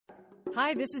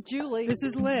Hi, this is Julie. This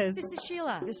is Liz. This is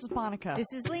Sheila. This is Monica.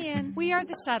 This is Leanne. We are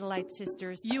the Satellite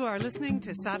Sisters. You are listening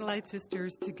to Satellite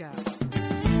Sisters to Go.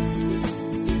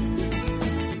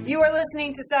 You are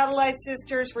listening to Satellite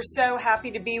Sisters. We're so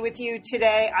happy to be with you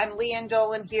today. I'm Leanne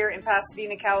Dolan here in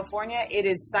Pasadena, California. It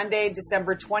is Sunday,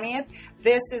 December 20th.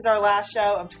 This is our last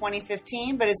show of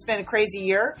 2015, but it's been a crazy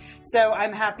year. So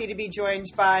I'm happy to be joined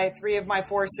by three of my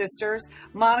four sisters.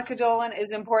 Monica Dolan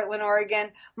is in Portland, Oregon.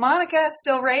 Monica,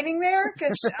 still raining there?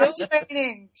 Still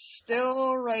raining.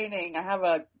 Still raining. I have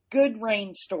a good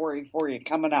rain story for you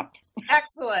coming up.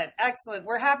 Excellent. Excellent.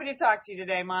 We're happy to talk to you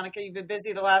today, Monica. You've been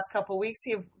busy the last couple of weeks.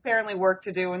 You have apparently work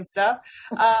to do and stuff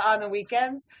on the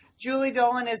weekends. Julie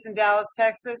Dolan is in Dallas,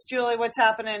 Texas. Julie, what's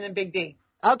happening in Big D?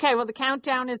 Okay, well, the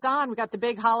countdown is on. We've got the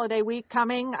big holiday week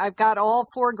coming. I've got all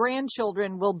four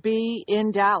grandchildren will be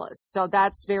in Dallas. So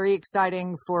that's very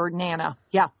exciting for Nana.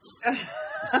 Yeah.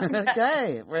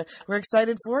 Okay. We're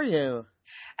excited for you.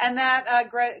 And that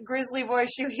grizzly voice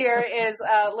you hear is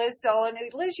Liz Dolan.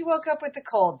 Liz, you woke up with the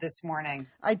cold this morning.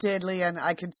 I did, Leanne.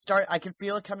 I could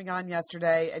feel it coming on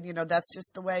yesterday. And, that's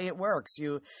just the way it works.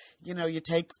 You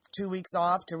take 2 weeks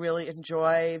off to really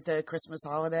enjoy the Christmas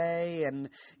holiday and,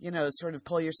 sort of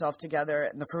pull yourself together.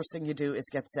 And the first thing you do is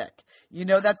get sick. You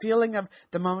know that feeling of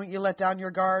the moment you let down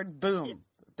your guard, boom.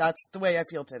 That's the way I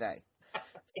feel today.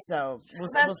 So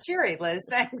that's cheery, Liz.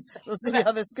 Thanks. We'll see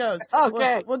how this goes.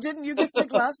 Okay. Well, didn't you get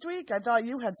sick last week? I thought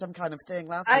you had some kind of thing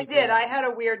last week. I did. I had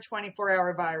a weird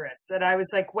 24-hour virus that I was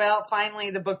like, well, finally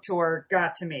the book tour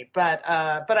got to me. But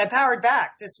I powered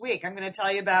back this week. I'm going to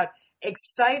tell you about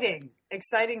exciting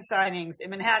signings in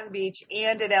Manhattan Beach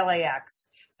and at LAX.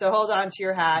 So hold on to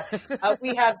your hat.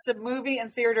 We have some movie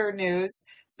and theater news.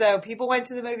 So people went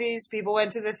to the movies. People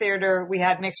went to the theater. We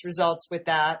had mixed results with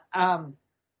that.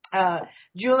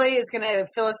 Julie is going to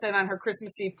fill us in on her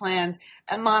Christmas Eve plans.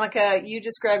 And Monica, you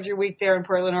described your week there in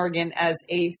Portland, Oregon as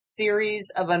a series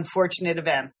of unfortunate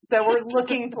events. So we're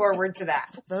looking forward to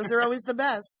that. Those are always the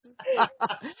best.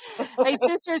 Hey,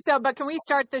 sisters, but can we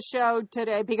start the show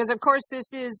today? Because, of course,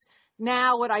 this is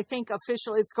now what I think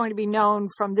officially it's going to be known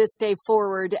from this day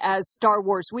forward as Star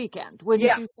Wars weekend.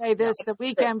 Wouldn't you say this? The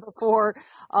weekend before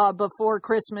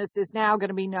Christmas is now going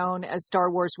to be known as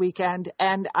Star Wars weekend.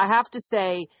 And I have to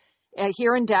say,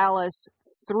 here in Dallas,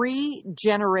 3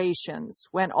 generations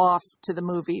went off to the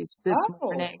movies this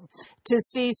morning to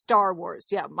see Star Wars.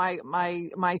 Yeah,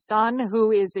 my son,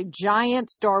 who is a giant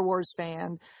Star Wars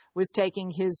fan, was taking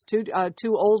his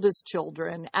two oldest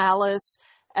children, Alice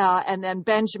and then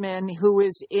Benjamin, who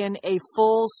is in a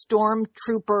full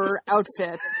stormtrooper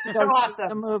outfit to go see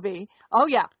the movie. Oh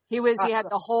yeah, he had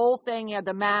the whole thing. He had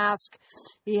the mask,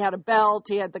 he had a belt,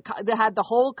 he had the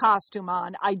whole costume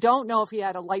on. I don't know if he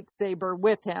had a lightsaber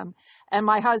with him. And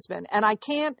my husband, and I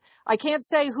can't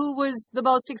say who was the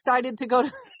most excited to go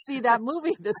to see that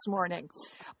movie this morning.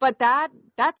 But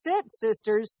that's it,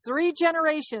 sisters. 3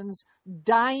 generations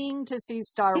dying to see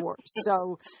Star Wars.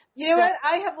 So you know what?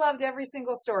 I have loved every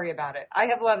single story about it. I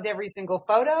have loved every single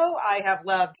photo. I have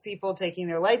loved people taking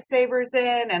their lightsabers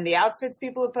in and the outfits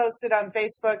people have posted on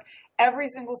Facebook. Every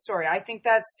single story. I think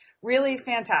that's really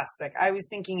fantastic. I was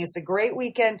thinking it's a great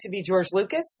weekend to be George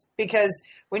Lucas, because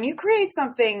when you create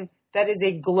something that is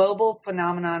a global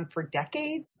phenomenon for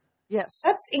decades, yes,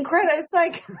 that's incredible. It's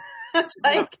like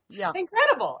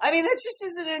incredible. I mean, that just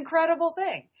is an incredible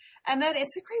thing. And then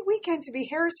it's a great weekend to be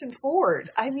Harrison Ford.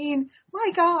 I mean,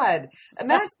 my God,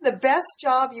 imagine the best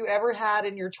job you ever had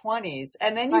in your 20s.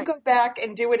 And then you go back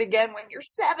and do it again when you're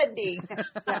 70.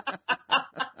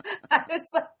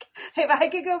 It's like, if I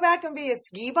could go back and be a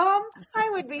ski bum, I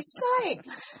would be psyched.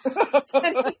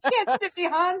 And he gets to be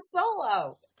Han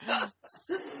Solo.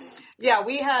 Yeah,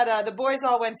 we had the boys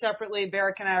all went separately.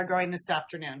 Barrick and I are going this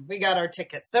afternoon. We got our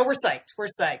tickets, so we're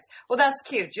psyched. Well, that's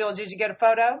cute. Jill, did you get a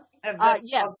photo of them?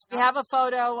 Yes, we have a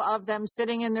photo of them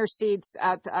sitting in their seats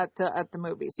at the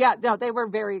movies. Yeah, no, they were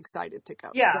very excited to go.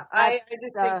 Yeah, so I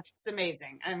just think it's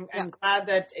amazing. I'm glad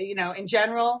that in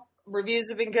general, reviews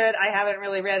have been good. I haven't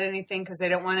really read anything because they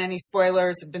don't want any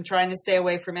spoilers. I've been trying to stay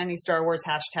away from any Star Wars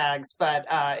hashtags, but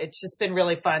it's just been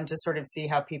really fun to sort of see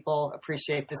how people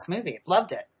appreciate this movie.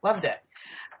 Loved it.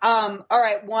 All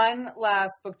right, one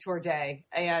last book tour day,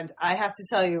 and I have to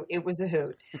tell you, it was a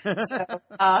hoot. So,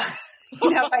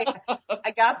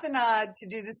 I got the nod to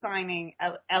do the signing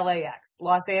at LAX,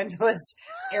 Los Angeles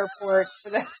Airport,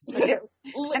 for those of you.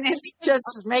 And it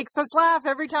just makes us laugh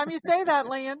every time you say that,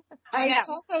 Leanne. I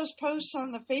saw those posts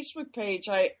on the Facebook page.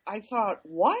 I thought,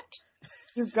 what?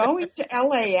 You're going to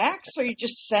LAX? Are you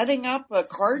just setting up a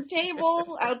card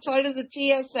table outside of the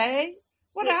TSA?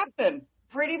 What happened?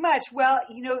 Pretty much. Well,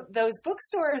 those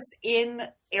bookstores in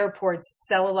airports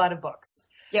sell a lot of books.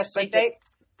 Yes, but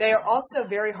they are also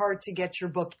very hard to get your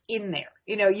book in there.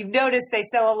 You've noticed they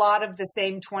sell a lot of the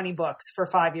same 20 books for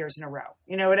 5 years in a row.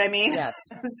 You know what I mean? Yes.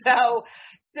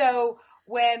 So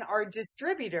when our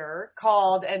distributor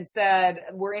called and said,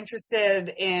 we're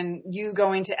interested in you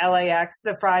going to LAX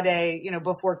the Friday,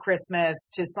 before Christmas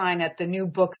to sign at the New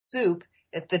Book Soup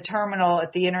at the terminal,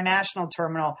 at the international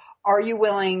terminal, are you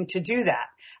willing to do that?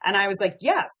 And I was like,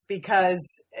 yes,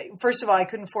 because first of all, I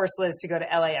couldn't force Liz to go to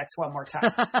LAX one more time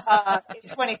in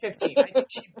 2015. I think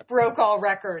she broke all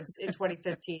records in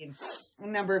 2015, a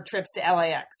number of trips to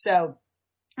LAX. So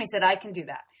I said, I can do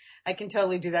that. I can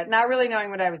totally do that. Not really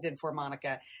knowing what I was in for,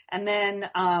 Monica. And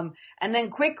then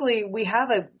quickly, we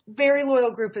have a very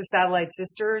loyal group of satellite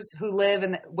sisters who live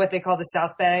in what they call the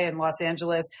South Bay in Los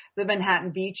Angeles, the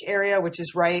Manhattan Beach area, which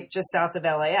is right just south of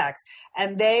LAX.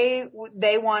 And they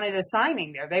wanted a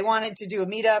signing there. They wanted to do a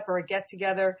meetup or a get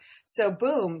together. So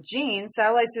boom, Jean,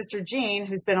 satellite sister Jean,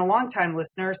 who's been a longtime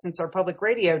listener since our public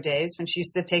radio days when she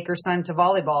used to take her son to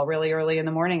volleyball really early in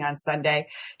the morning on Sunday,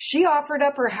 she offered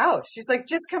up her house. She's like,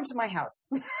 just come to my house.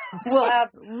 We'll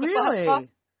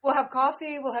have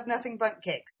coffee. We'll have nothing but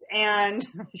cakes. And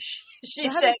she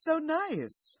that said, is so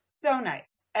nice. So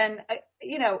nice. And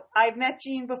I've met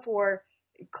Jean before.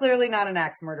 Clearly not an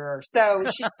axe murderer. So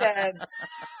she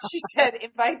said,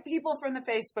 invite people from the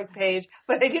Facebook page,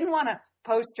 but I didn't want to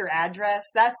post her address.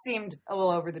 That seemed a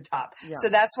little over the top. Yeah. So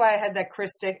that's why I had that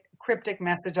cryptic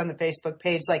message on the Facebook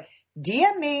page, like,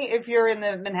 DM me if you're in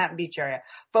the Manhattan Beach area.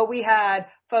 But we had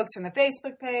folks from the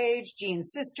Facebook page.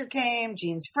 Jean's sister came,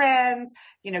 Jean's friends.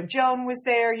 Joan was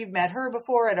there. You've met her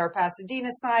before at our Pasadena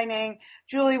signing.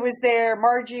 Julie was there.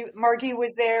 Margie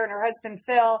was there, and her husband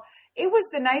Phil. It was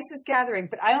the nicest gathering,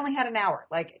 but I only had an hour,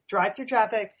 like drive through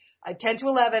traffic, 10 to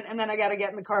 11, and then I got to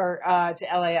get in the car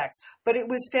to LAX. But it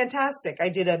was fantastic. I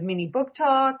did a mini book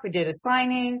talk. We did a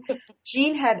signing.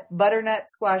 Jean had butternut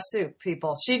squash soup,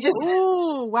 people. She just...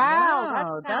 Ooh, wow.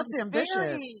 That's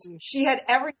ambitious. She had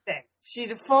everything. She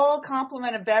had a full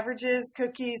complement of beverages,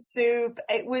 cookies, soup.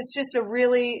 It was just a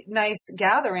really nice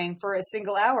gathering for a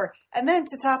single hour. And then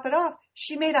to top it off,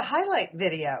 she made a highlight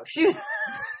video.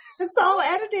 It's all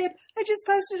edited. I just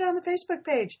posted it on the Facebook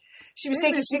page. She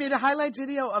made a highlight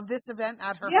video of this event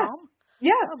at her home?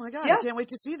 Yes. Oh my God. Yes. I can't wait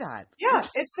to see that. Yeah,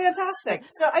 it's fantastic.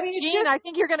 So, Jean, I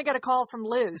think you're going to get a call from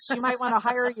Liz. She might want to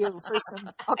hire you for some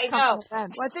upcoming events. Well,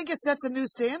 I think it sets a new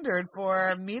standard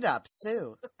for meetups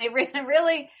too.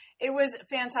 It was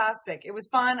fantastic. It was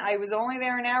fun. I was only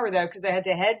there an hour though, because I had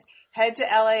to head to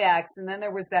LAX. And then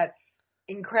there was that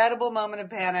incredible moment of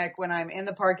panic when I'm in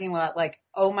the parking lot, like,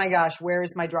 oh my gosh, where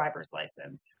is my driver's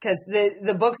license? Because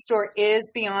the bookstore is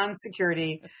beyond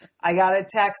security. I got a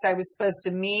text. I was supposed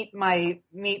to meet my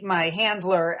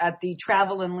handler at the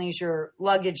Travel and Leisure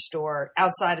luggage store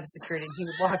outside of security. He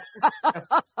would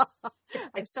walk.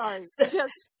 I'm sorry. This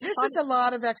is a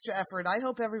lot of extra effort. I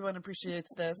hope everyone appreciates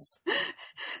this.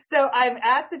 So I'm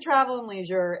at the Travel and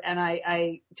Leisure, and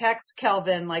I text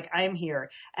Kelvin, like, I'm here.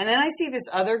 And then I see this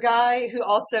other guy who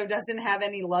also doesn't have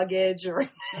any luggage or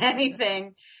anything.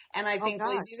 And I think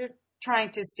he's either trying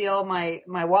to steal my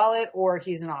wallet or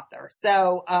he's an author.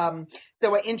 So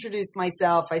I introduced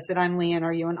myself. I said, I'm Lian.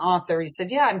 Are you an author? He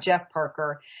said, yeah, I'm Jeff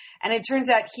Parker. And it turns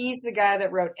out he's the guy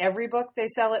that wrote every book they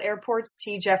sell at airports,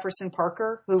 T. Jefferson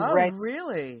Parker, who writes. Oh,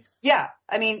 really? Yeah.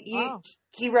 I mean,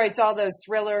 he writes all those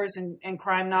thrillers and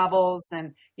crime novels.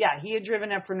 And yeah, he had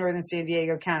driven up from Northern San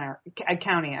Diego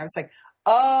County. I was like,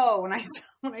 oh, when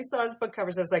I saw his book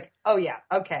covers, I was like, oh yeah,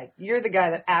 okay. You're the guy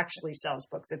that actually sells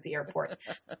books at the airport.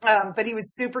 But he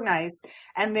was super nice.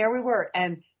 And there we were.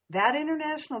 And that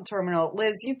international terminal,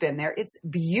 Liz, you've been there. It's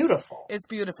beautiful. It's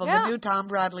beautiful. Yeah. The new Tom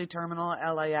Bradley terminal at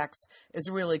LAX is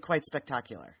really quite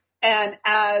spectacular. And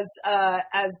as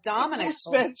Dominic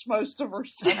spends most of her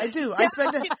Sunday. I do. I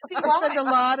spend a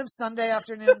lot of Sunday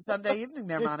afternoon, Sunday evening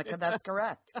there, Monica. That's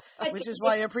correct. Which is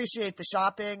why I appreciate the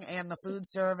shopping and the food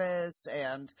service,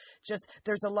 and just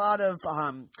there's a lot of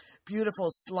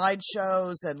beautiful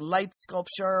slideshows and light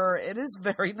sculpture. It is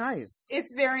very nice.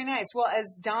 It's very nice. Well,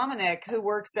 as Dominic, who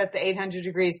works at the 800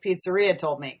 Degrees Pizzeria,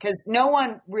 told me, because no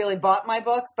one really bought my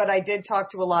books, but I did talk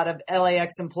to a lot of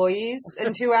LAX employees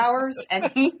in 2 hours,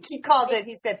 and he called it,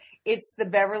 he said, it's the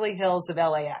Beverly Hills of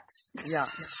LAX. Yeah.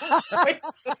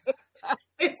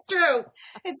 It's true.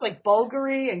 It's like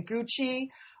Bulgari and Gucci.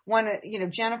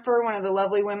 Jennifer, one of the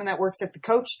lovely women that works at the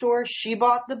Coach store, she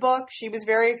bought the book. She was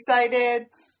very excited.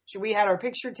 We had our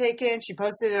picture taken. She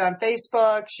posted it on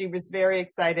Facebook. She was very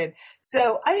excited.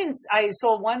 So I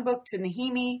sold one book to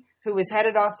Nahimi, who was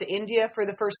headed off to India for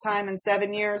the first time in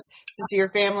 7 years to see her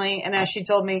family. And as she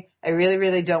told me, I really,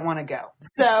 really don't want to go.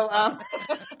 So,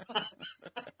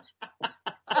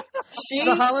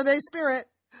 the holiday spirit.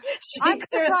 I'm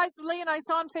surprised, Lee, and I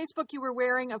saw on Facebook you were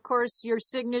wearing, of course, your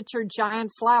signature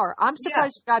giant flower. I'm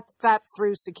surprised you got that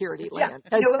through security, Leanne,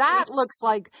 because that looks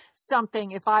like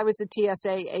something, if I was a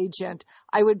TSA agent,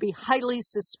 I would be highly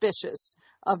suspicious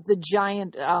of the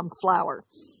giant flower.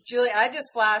 Julie, I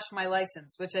just flashed my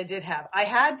license, which I did have. I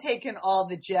had taken all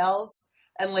the gels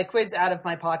and liquids out of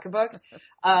my pocketbook.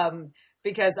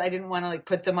 Because I didn't want to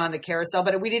put them on the carousel,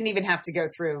 but we didn't even have to go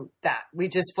through that. We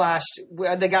just flashed.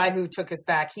 The guy who took us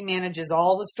back, he manages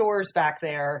all the stores back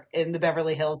there in the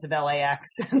Beverly Hills of LAX.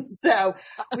 And so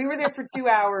we were there for 2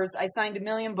 hours. I signed 1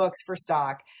 million books for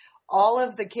stock. All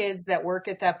of the kids that work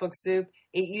at that book soup,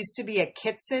 it used to be a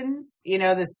Kitson's,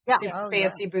 this super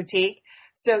fancy boutique.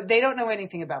 So they don't know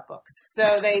anything about books.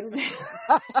 So they.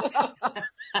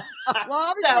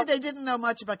 Well, obviously they didn't know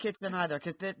much about Kitson either,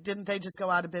 because didn't they just go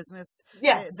out of business?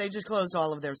 Yes. They just closed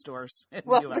all of their stores in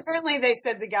Well, the US. apparently they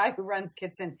said the guy who runs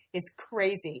Kitson is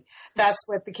crazy. That's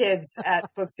what the kids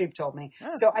at Book Soup told me.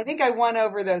 Oh. So I think I won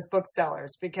over those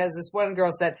booksellers, because this one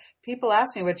girl said, people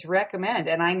ask me what to recommend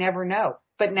and I never know,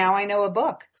 but now I know a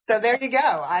book. So there you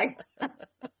go.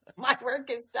 My work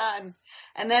is done.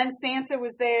 And then Santa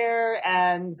was there,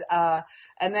 and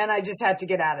then I just had to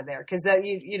get out of there, because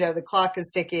the clock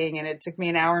is ticking, and it took me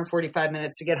 1 hour and 45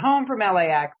 minutes to get home from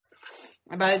LAX.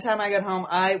 And by the time I got home,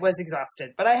 I was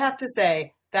exhausted. But I have to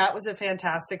say, that was a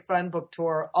fantastic, fun book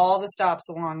tour. All the stops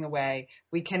along the way.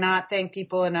 We cannot thank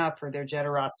people enough for their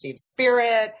generosity of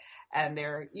spirit and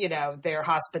their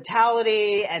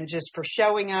hospitality, and just for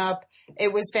showing up.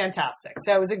 It was fantastic.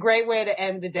 So it was a great way to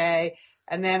end the day.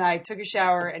 And then I took a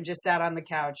shower and just sat on the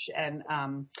couch and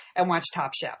watched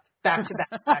Top Chef back to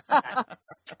back.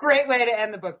 Great way to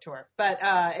end the book tour. But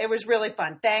it was really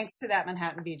fun. Thanks to that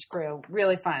Manhattan Beach crew.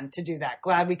 Really fun to do that.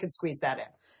 Glad we could squeeze that in.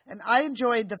 And I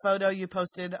enjoyed the photo you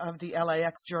posted of the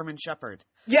LAX German Shepherd.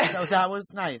 Yeah. So that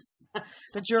was nice.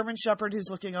 The German Shepherd who's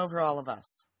looking over all of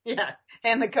us. Yeah,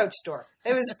 and the Coach store.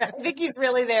 I think he's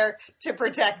really there to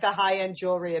protect the high-end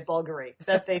jewelry at Bulgari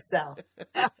that they sell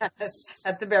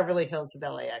at the Beverly Hills of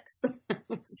LAX.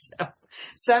 So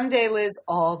someday, Liz,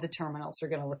 all the terminals are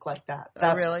going to look like that.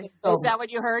 Really? Is that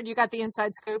what you heard? You got the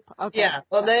inside scoop? Okay. Yeah.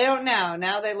 Well, they don't now.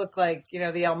 Now they look like,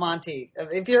 the El Monte.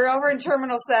 If you're over in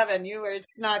Terminal 7,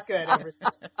 it's not good over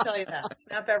there. I'll tell you that. It's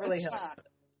not Beverly Hills.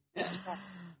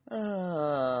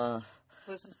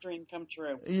 Liz's dream come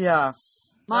true. Yeah.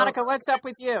 Monica, what's up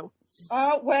with you?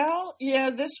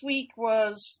 This week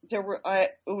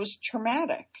it was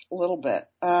traumatic a little bit.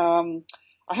 I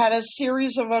had a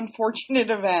series of unfortunate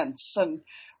events, and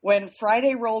when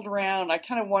Friday rolled around, I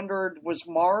kind of wondered, was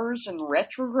Mars in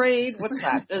retrograde? What's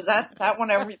that? Is that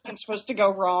when everything's supposed to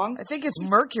go wrong? I think it's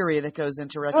Mercury that goes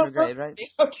into retrograde, right?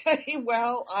 Okay,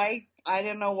 well, I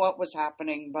didn't know what was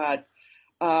happening, but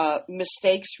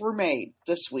mistakes were made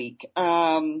this week.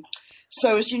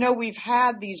 So as you know, we've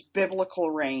had these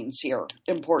biblical rains here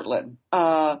in Portland.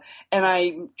 And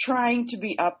I'm trying to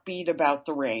be upbeat about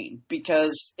the rain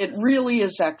because it really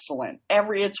is excellent.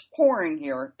 It's pouring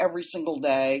here every single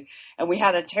day. And we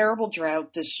had a terrible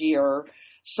drought this year.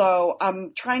 So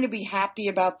I'm trying to be happy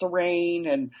about the rain,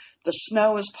 and the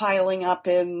snow is piling up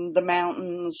in the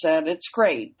mountains, and it's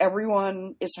great.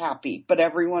 Everyone is happy, but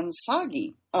everyone's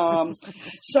soggy.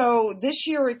 So this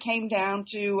year it came down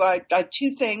to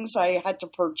 2 things I had to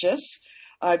purchase.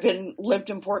 I've lived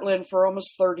in Portland for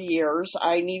almost 30 years.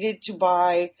 I needed to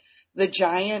buy the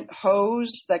giant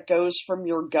hose that goes from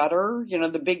your gutter,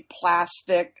 the big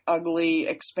plastic, ugly,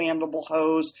 expandable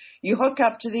hose. You hook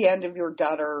up to the end of your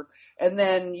gutter, and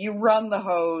then you run the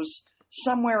hose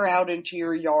somewhere out into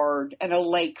your yard, and a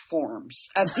lake forms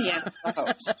at the end of the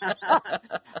hose.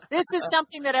 This is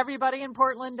something that everybody in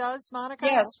Portland does, Monica?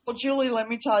 Yes. Well, Julie, let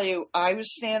me tell you, I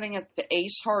was standing at the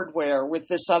Ace Hardware with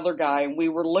this other guy, and we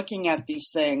were looking at these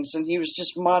things, and he was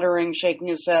just muttering, shaking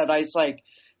his head. I was like,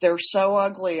 they're so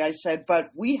ugly. I said, but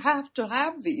we have to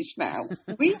have these now.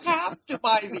 We have to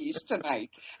buy these tonight.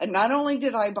 And not only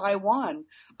did I buy one,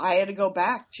 I had to go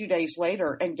back 2 days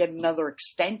later and get another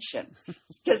extension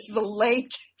because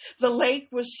the lake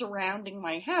was surrounding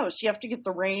my house. You have to get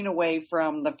the rain away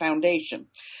from the foundation.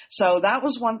 So that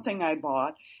was one thing I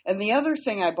bought. And the other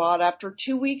thing I bought, after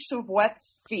 2 weeks of wet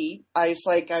feet, I was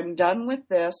like, I'm done with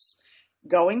this.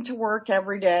 Going to work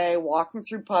every day, walking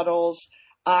through puddles.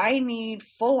 I need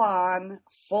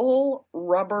full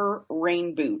rubber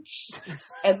rain boots.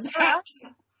 And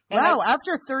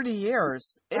after 30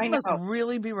 years, it must know.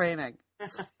 really be raining.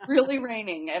 Really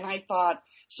raining. And I thought,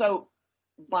 so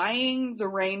buying the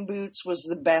rain boots was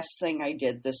the best thing I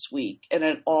did this week, and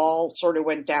it all sort of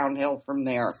went downhill from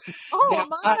there. Oh,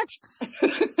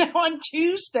 Monica. Now on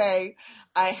Tuesday,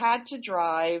 I had to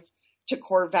drive to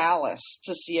Corvallis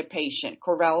to see a patient,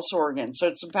 Corvallis, Oregon. So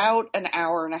it's about an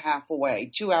hour and a half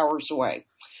away, 2 hours away.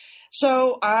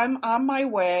 So I'm on my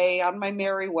way, on my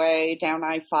merry way down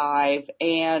I-5,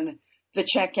 and the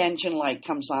check engine light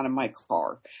comes on in my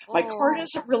car. My car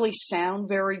doesn't really sound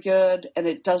very good, and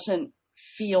it doesn't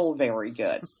feel very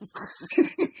good.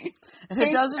 And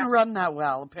it doesn't run that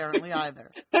well, apparently,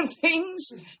 either.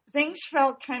 Things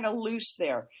felt kind of loose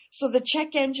there. So the check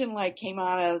engine light came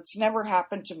on, and it's never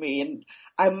happened to me. And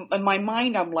I'm in my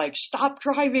mind, I'm like, stop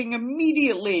driving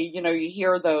immediately. You know, you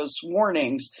hear those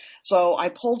warnings. So I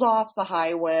pulled off the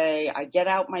highway. I get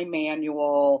out my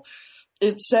manual.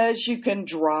 It says you can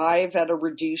drive at a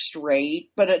reduced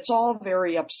rate, but it's all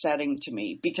very upsetting to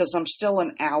me because I'm still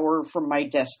an hour from my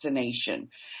destination.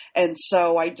 And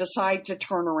so I decide to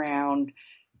turn around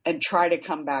and try to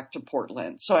come back to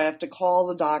Portland. So I have to call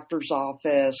the doctor's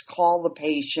office, call the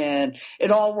patient.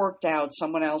 It all worked out.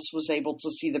 Someone else was able to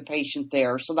see the patient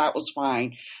there, so that was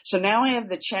fine. So now I have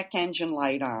the check engine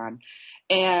light on.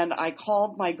 And I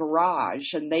called my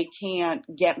garage, and they can't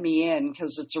get me in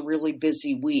because it's a really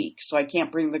busy week. So I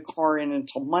can't bring the car in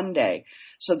until Monday.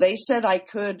 So they said I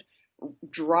could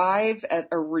drive at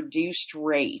a reduced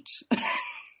rate.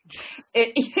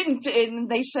 And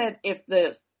they said if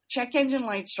the check engine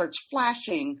light starts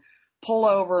flashing, pull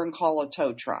over and call a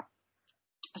tow truck.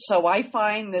 So I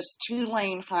find this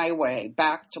 2-lane highway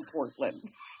back to Portland.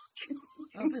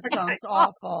 Oh, this sounds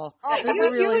awful. This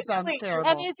really sounds terrible.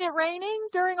 And is it raining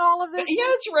during all of this? Yeah,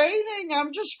 it's raining.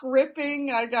 I'm just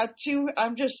gripping.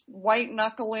 I'm just white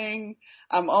knuckling.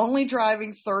 I'm only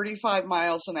driving 35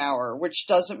 miles an hour, which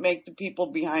doesn't make the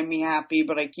people behind me happy,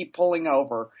 but I keep pulling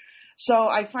over. So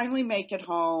I finally make it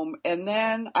home, and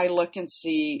then I look and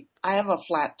see I have a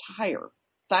flat tire.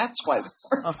 That's why.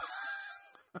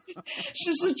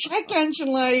 Since the check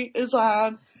engine light is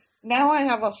on, now I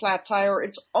have a flat tire.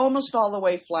 It's almost all the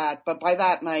way flat, but by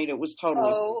that night it was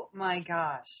totally. Oh my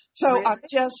gosh. So really? I'm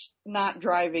just not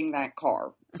driving that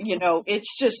car. You know,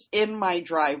 it's just in my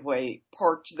driveway,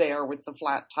 parked there with the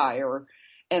flat tire,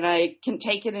 and I can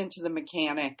take it into the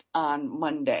mechanic on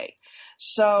Monday.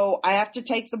 So I have to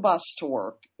take the bus to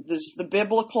work. There's the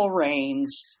biblical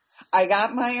rains. I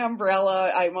got my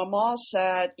umbrella. I'm all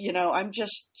set. You know, I'm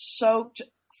just soaked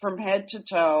from head to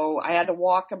toe. I had to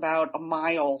walk about a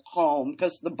mile home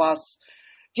because the bus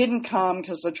didn't come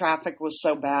because the traffic was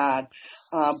so bad.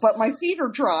 But my feet are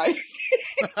dry.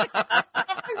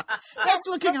 That's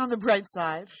looking on the bright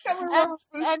side.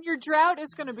 And your drought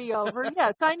is going to be over.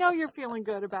 Yes, I know you're feeling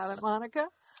good about it, Monica.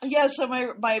 Yeah, so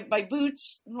my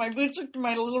boots, my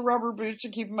little rubber boots are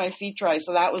keeping my feet dry,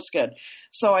 so that was good.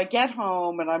 So I get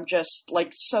home, and I'm just,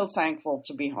 like, so thankful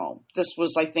to be home. This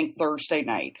was, I think, Thursday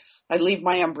night. I leave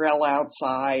my umbrella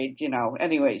outside, you know.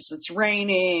 Anyways, it's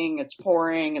raining, it's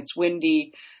pouring, it's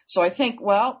windy. So I think,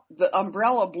 well, the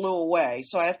umbrella blew away,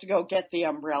 so I have to go get the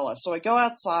umbrella. So I go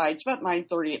outside. It's about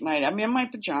 9:30 at night. I'm in my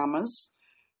pajamas.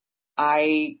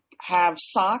 I have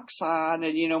socks on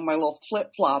and, you know, my little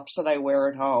flip-flops that I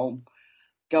wear at home.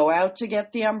 Go out to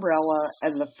get the umbrella,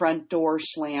 and the front door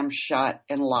slams shut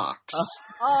and locks.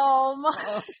 Oh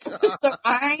my God. So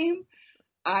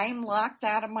I'm locked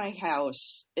out of my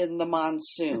house in the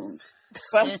monsoon.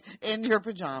 But in your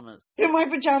pajamas. In my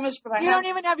pajamas, but you don't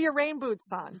even have your rain boots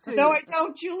on, do No, you? I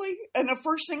don't, Julie. And the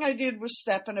first thing I did was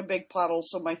step in a big puddle,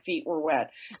 so my feet were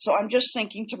wet. So I'm just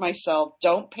thinking to myself,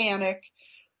 don't panic.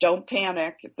 Don't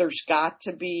panic. There's got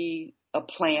to be a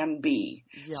plan B.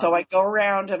 Yeah. So I go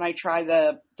around and I try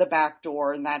the back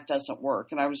door, and that doesn't work.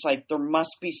 And I was like, there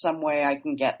must be some way I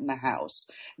can get in the house.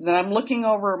 And then I'm looking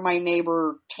over at my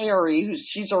neighbor, Terry,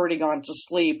 she's already gone to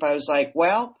sleep. I was like,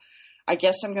 well, I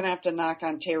guess I'm going to have to knock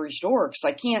on Terry's door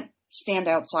because I can't stand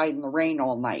outside in the rain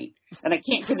all night, and I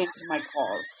can't get into my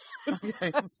car.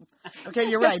 Okay,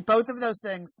 you're right. Both of those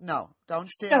things, no. Don't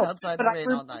stand outside the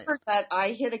rain all night. That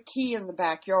I hid a key in the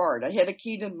backyard. I hid a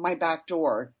key to my back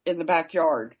door in the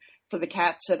backyard for the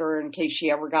cat sitter in case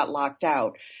she ever got locked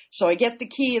out. So I get the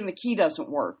key, and the key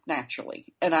doesn't work naturally.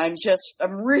 And I'm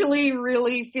really,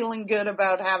 really feeling good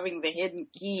about having the hidden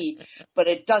key, but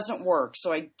it doesn't work.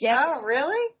 So I get. Oh,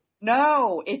 really?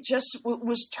 No, it just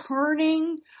was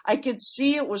turning. I could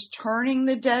see it was turning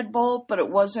the deadbolt, but it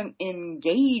wasn't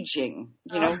engaging.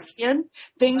 You know,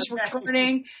 things were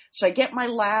turning. So I get my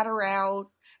ladder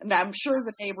out, And I'm sure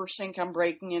the neighbors think I'm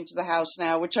breaking into the house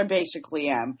now, which I basically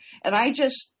am. And I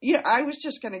was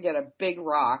just going to get a big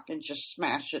rock and just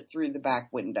smash it through the back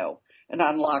window and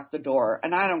unlock the door.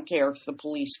 And I don't care if the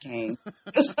police came.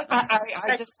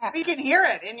 We can hear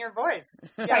it in your voice.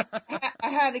 Yeah, I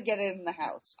had to get in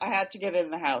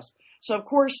the house. So, of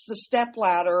course, the step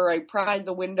ladder, I pried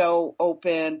the window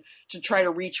open to try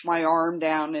to reach my arm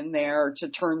down in there to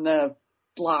turn the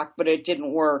lock, but it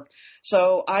didn't work.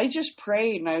 So I just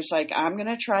prayed and I was like, I'm going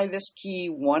to try this key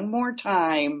one more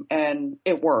time, and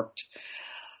it worked.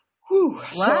 Whew.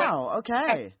 Wow.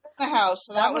 Okay. The house.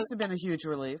 So that must have been a huge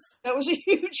relief. That was a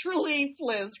huge relief,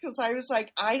 Liz, because I was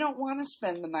like, I don't want to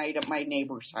spend the night at my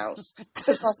neighbor's house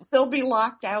because I'll still be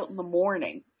locked out in the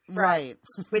morning. Right.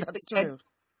 With That's the true.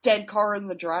 dead car in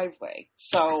the driveway.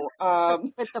 So,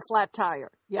 with the flat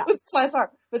tire. Yeah. with flat tire.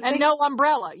 But And no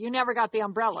umbrella. You never got the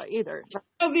umbrella either.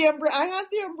 I had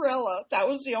the umbrella. That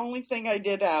was the only thing I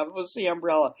did have was the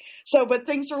umbrella. So, but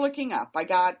things are looking up.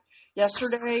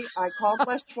 Yesterday, I called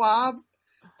Les Schwab.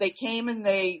 They came and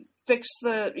they fixed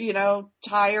the,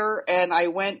 tire, and I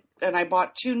went and I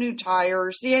bought 2 new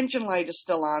tires. The engine light is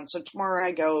still on, so tomorrow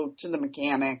I go to the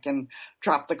mechanic and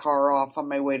drop the car off on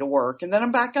my way to work, and then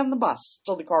I'm back on the bus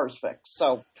till the car's fixed.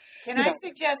 So, can I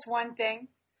suggest one thing?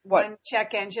 What? One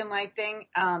check engine light thing.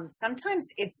 Sometimes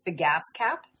it's the gas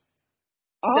cap.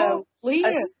 Oh,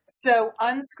 Leanne. So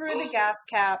unscrew the gas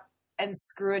cap and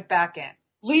screw it back in.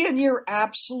 Leanne, you're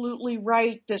absolutely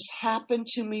right. This happened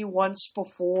to me once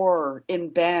before in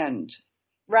Bend.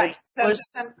 Right.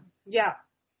 Yeah.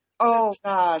 Oh,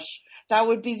 gosh. That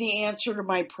would be the answer to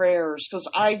my prayers, because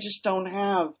I just don't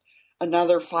have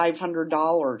another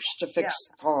 $500 to fix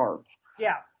the car.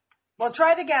 Yeah. Well,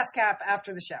 try the gas cap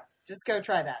after the show. Just go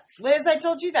try that. Liz, I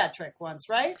told you that trick once,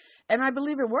 right? And I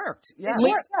believe it worked. Yeah. It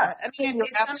worked. Yeah. I mean, You're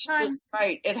sometimes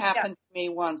right. It happened to me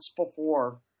once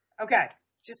before. Okay.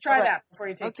 Just try that before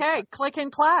you take it. Okay. Click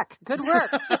and clack. Good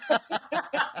work.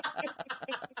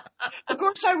 Of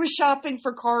course, I was shopping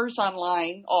for cars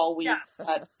online all week.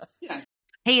 But,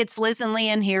 Hey, it's Liz and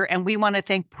Leanne here, and we want to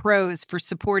thank Prose for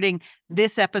supporting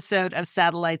this episode of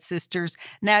Satellite Sisters.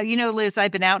 Now, Liz, I've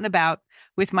been out and about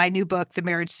with my new book, The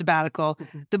Marriage Sabbatical.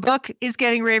 The book is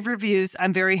getting rave reviews.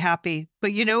 I'm very happy.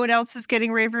 But you know what else is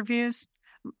getting rave reviews?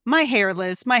 My hair,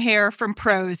 Liz. My hair from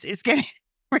Prose is getting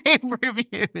rave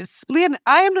reviews. Leanne,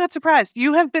 I am not surprised.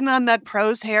 You have been on that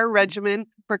Prose hair regimen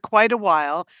for quite a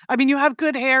while. I mean, you have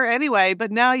good hair anyway,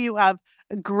 but now you have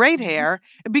great hair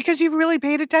because you've really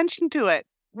paid attention to it.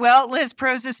 Well, Liz,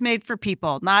 Prose is made for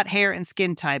people, not hair and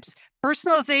skin types.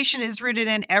 Personalization is rooted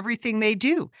in everything they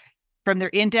do, from their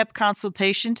in-depth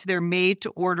consultation to their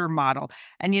made-to-order model.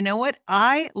 And you know what?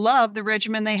 I love the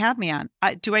regimen they have me on.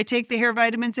 Do I take the hair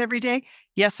vitamins every day?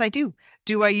 Yes, I do.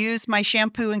 Do I use my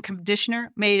shampoo and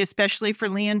conditioner made especially for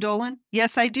Leanne Dolan?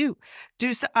 Yes, I do.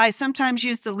 Do I sometimes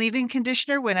use the leave-in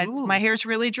conditioner when my hair's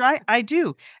really dry? I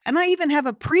do. And I even have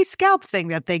a pre-scalp thing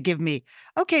that they give me.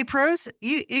 Okay, Prose,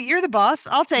 you're the boss.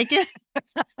 I'll take it.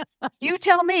 You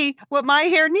tell me what my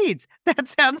hair needs. That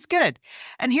sounds good.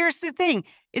 And here's the thing.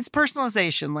 It's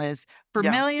personalization, Liz. For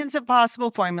millions of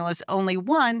possible formulas, only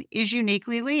one is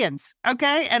uniquely Leanne's.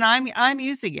 Okay? And I'm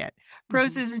using it.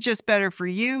 Prose isn't just better for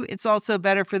you, it's also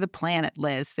better for the planet,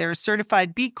 Liz. They're a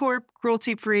certified B Corp,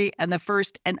 cruelty-free, and the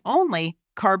first and only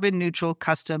carbon neutral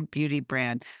custom beauty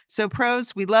brand. So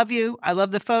Prose, we love you. I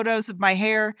love the photos of my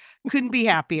hair. Couldn't be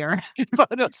happier.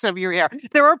 Photos of your hair.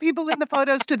 There are people in the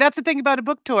photos too. That's the thing about a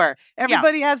book tour.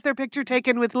 Everybody has their picture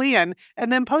taken with Leanne and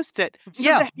then post it. So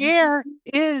the hair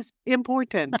is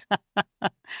important.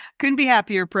 Couldn't be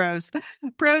happier, Prose.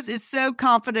 Prose is so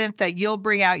confident that you'll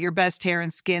bring out your best hair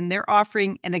and skin. They're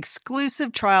offering an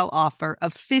exclusive trial offer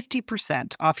of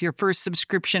 50% off your first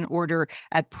subscription order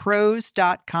at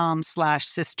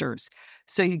prose.com/sisters.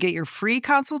 So you get your free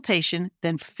consultation,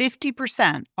 then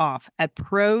 50% off at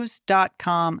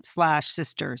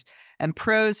prose.com/sisters. And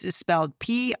Prose is spelled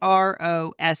Prose.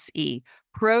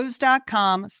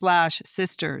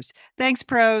 Prose.com/sisters. Thanks,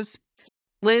 Prose.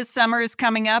 Liz, summer is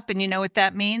coming up, and you know what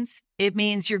that means? It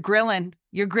means you're grilling.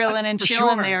 You're grilling and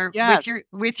chilling there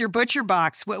with your butcher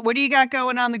box. What do you got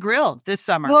going on the grill this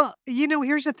summer? Well,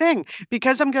 here's the thing.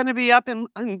 Because I'm going to be up in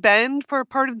Bend for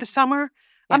part of the summer,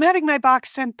 I'm having my box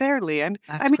sent there, Leanne.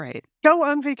 That's great. Go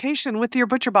on vacation with your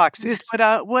butcher box is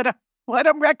what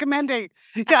I'm recommending.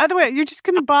 Yeah, other way, you're just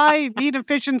going to buy meat and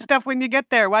fish and stuff when you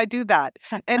get there. Why do that?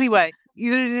 Anyway,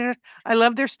 I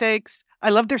love their steaks. I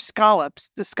love their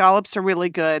scallops. The scallops are really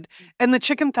good. And the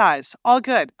chicken thighs, all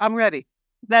good. I'm ready.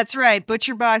 That's right.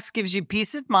 Butcher Box gives you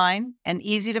peace of mind and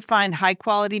easy to find high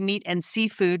quality meat and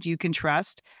seafood you can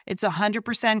trust. It's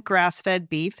 100% grass-fed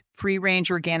beef, free-range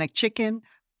organic chicken,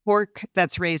 pork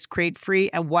that's raised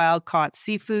crate-free, and wild-caught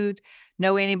seafood.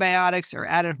 No antibiotics or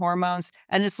added hormones.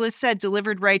 And as Liz said,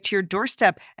 delivered right to your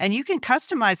doorstep. And you can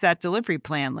customize that delivery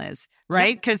plan, Liz,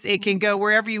 right? Because it can go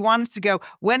wherever you want it to go,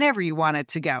 whenever you want it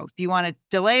to go. If you want to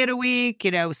delay it a week,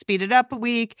 speed it up a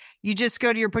week, you just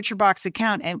go to your ButcherBox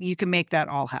account and you can make that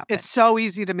all happen. It's so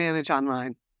easy to manage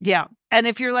online. Yeah. And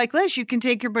if you're like Liz, you can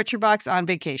take your ButcherBox on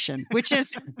vacation, which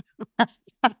is...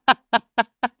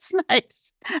 That's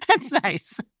nice. That's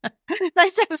nice.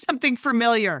 Nice to have something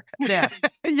familiar there.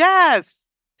 Yes.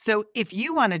 So if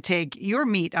you want to take your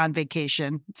meat on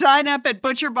vacation, sign up at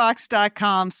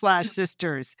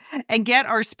butcherbox.com/sisters and get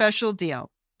our special deal.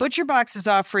 ButcherBox is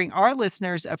offering our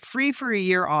listeners a free for a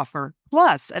year offer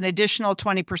plus an additional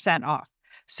 20% off.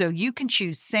 So you can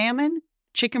choose salmon,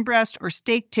 chicken breast, or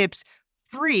steak tips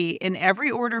free in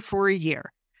every order for a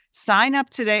year. Sign up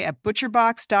today at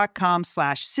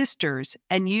butcherbox.com/sisters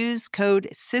and use code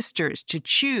SISTERS to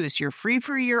choose your free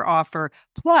for a year offer,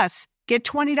 plus get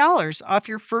 $20 off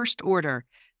your first order.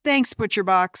 Thanks,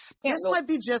 ButcherBox. This might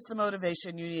be just the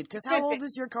motivation you need, because how old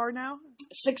is your car now?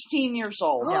 16 years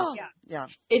old. Yeah.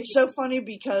 It's so funny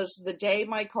because the day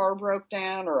my car broke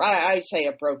down, or I say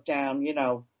it broke down,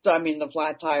 the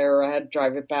flat tire, I had to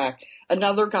drive it back.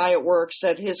 Another guy at work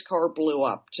said his car blew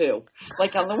up too.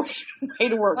 Like on the way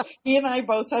to work. He and I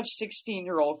both have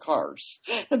 16-year-old cars.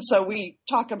 And so we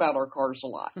talk about our cars a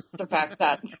lot. The fact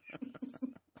that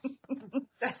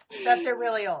that they're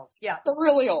really old. Yeah. They're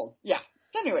really old. Yeah.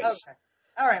 Anyways. Okay.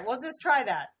 All right. Well, just try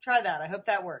that. I hope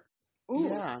that works. Ooh.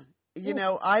 Yeah.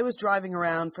 I was driving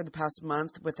around for the past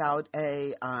month without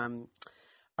a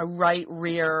right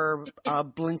rear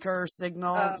blinker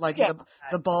signal.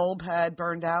 The bulb had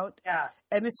burned out. Yeah.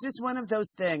 And it's just one of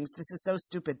those things. This is so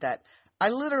stupid that I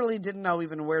literally didn't know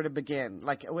even where to begin.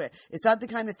 Like, is that the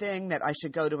kind of thing that I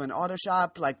should go to an auto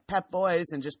shop like Pep Boys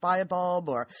and just buy a bulb,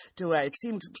 or do I? It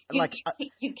seemed like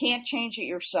you can't change it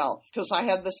yourself, because I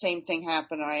had the same thing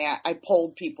happen. I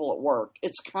polled people at work.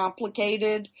 It's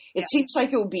complicated. It seems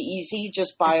like it would be easy,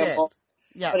 just buy a bulb.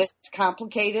 Yeah, but it's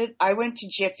complicated. I went to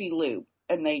Jiffy Lube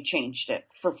and they changed it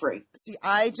for free. See,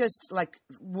 I just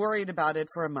worried about it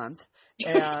for a month,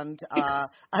 and I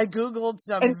Googled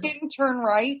some. And didn't turn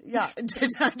right. Yeah,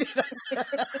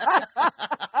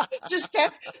 just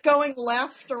kept going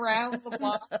left around the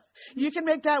block. You can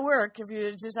make that work if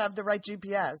you just have the right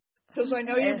GPS. Because I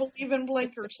know you believe in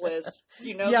blinkers, Liz.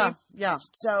 Yeah.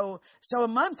 So a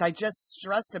month, I just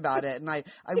stressed about it, and I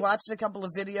watched a couple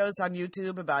of videos on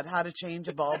YouTube about how to change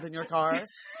a bulb in your car,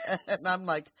 and I'm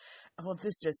like, well,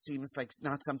 this just seems like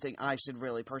not something I should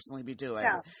really personally be doing.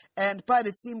 Yeah. But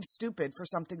it seemed stupid for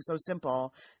something so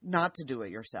simple not to do it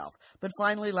yourself. But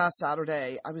finally, last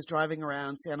Saturday, I was driving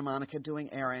around Santa Monica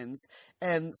doing errands,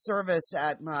 and service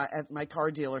at my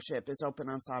car dealership is open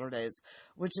on Saturdays,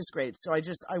 which is great. So I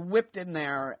whipped in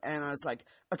there, and I was like,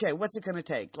 okay, what's it going to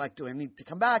take? Like, do I need to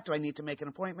come back? Do I need to make an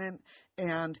appointment?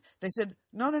 And they said,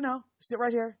 no, sit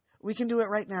right here. We can do it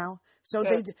right now. So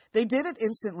they did it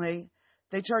instantly.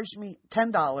 They charged me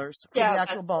 $10 for the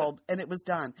actual bulb, and it was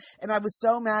done. And I was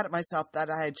so mad at myself that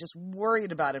I had just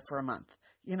worried about it for a month.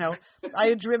 I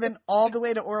had driven all the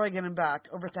way to Oregon and back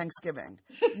over Thanksgiving,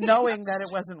 knowing that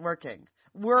it wasn't working,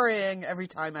 worrying every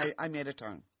time I made a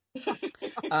turn.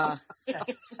 All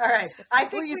right. I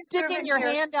think were you sticking your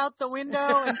hand out the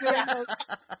window and doing those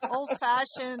old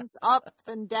fashions up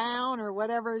and down or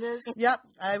whatever it is? Yep.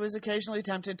 I was occasionally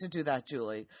tempted to do that,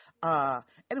 Julie.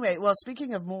 Anyway, well,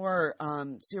 speaking of more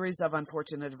series of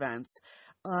unfortunate events,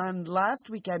 on last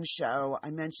weekend's show, I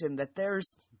mentioned that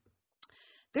there's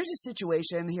a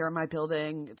situation here in my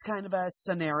building. It's kind of a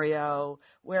scenario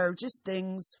where just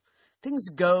things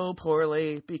go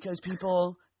poorly because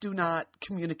people do not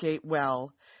communicate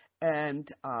well, and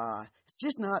it's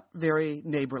just not very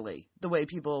neighborly the way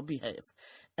people behave.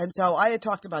 And so I had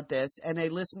talked about this, and a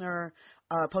listener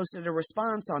posted a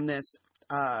response on this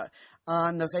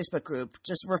on the Facebook group,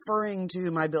 just referring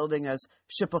to my building as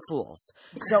Ship of Fools.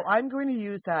 So I'm going to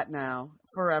use that now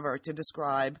forever to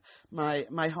describe my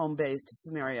home-based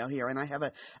scenario here, and I have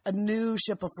a new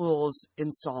Ship of Fools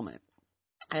installment.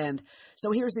 And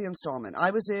so here's the installment. I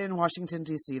was in Washington,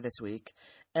 D.C. this week,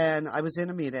 and I was in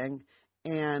a meeting,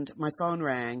 and my phone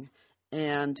rang,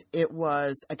 and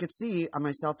I could see on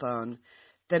my cell phone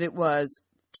that it was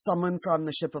someone from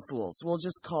the Ship of Fools. We'll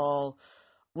just call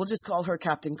her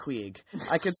Captain Queeg.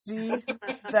 I could see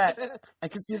that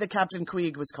Captain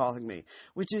Queeg was calling me,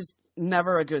 which is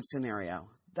never a good scenario.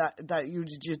 That you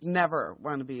just never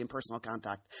want to be in personal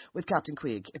contact with Captain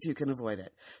Queeg if you can avoid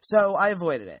it. So I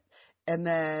avoided it. And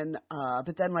then,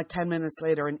 but then like 10 minutes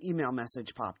later, an email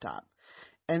message popped up,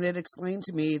 and it explained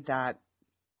to me that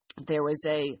there was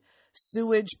a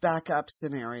sewage backup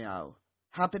scenario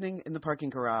happening in the parking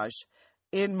garage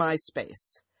in my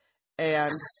space.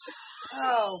 And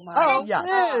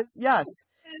yes.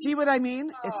 See what I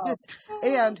mean? It's just,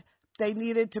 and they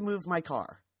needed to move my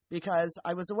car because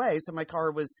I was away. So my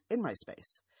car was in my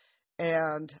space.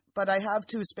 But I have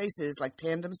 2 spaces, like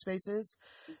tandem spaces.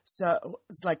 So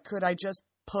it's like, could I just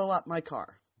pull up my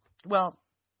car? Well,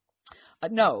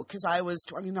 no, because I was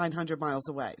 2,900 miles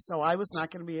away. So I was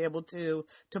not going to be able to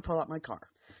pull up my car.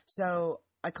 So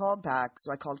I called back.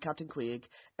 So I called Captain Queeg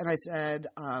and I said,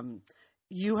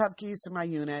 you have keys to my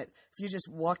unit. If you just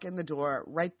walk in the door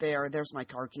right there, there's my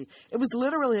car key. It was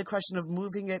literally a question of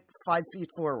moving it 5 feet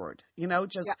forward,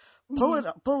 just pull it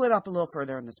up a little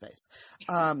further in the space.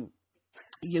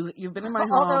 You've been in my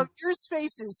home. Although your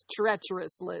space is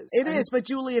treacherous, Liz. It is, but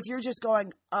Julie, if you're just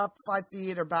going up 5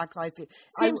 feet or back 5 feet.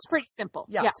 Seems pretty simple.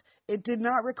 Yes. Yeah. It did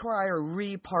not require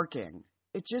reparking.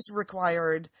 It just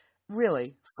required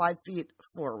really 5 feet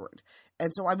forward.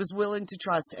 And so I was willing to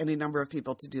trust any number of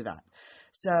people to do that.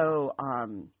 So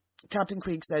Captain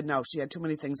Queeg said no, she had too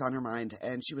many things on her mind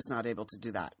and she was not able to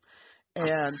do that.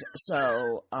 And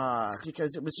so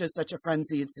because it was just such a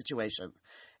frenzied situation.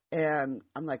 And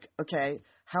I'm like, okay,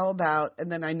 how about, and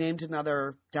then I named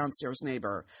another downstairs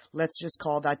neighbor. Let's just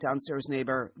call that downstairs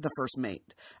neighbor the first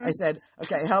mate. I said,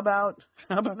 okay, how about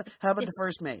the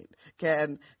first mate?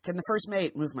 Can the first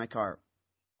mate move my car?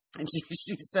 And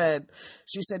she said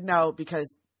no,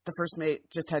 because the first mate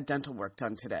just had dental work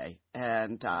done today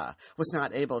and was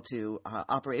not able to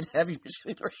operate heavy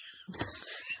machinery.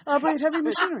 Oh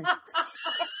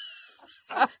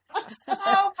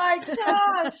my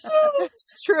gosh.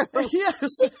 It's true. Yes.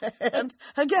 And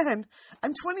again,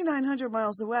 I'm 2,900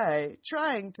 miles away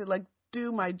trying to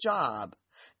do my job.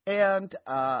 And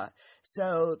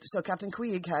so Captain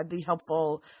Queeg had the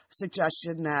helpful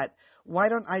suggestion that why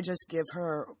don't I just give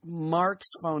her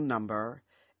Mark's phone number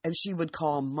and she would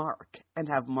call Mark and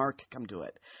have Mark come do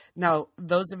it. Now,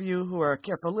 those of you who are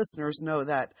careful listeners know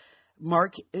that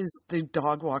Mark is the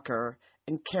dog walker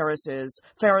and Ferris's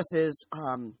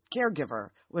caregiver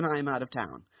when I'm out of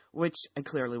town, which I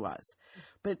clearly was.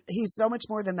 But he's so much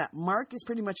more than that. Mark is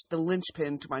pretty much the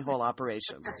linchpin to my whole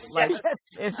operation.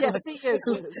 Yes, he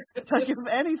is. If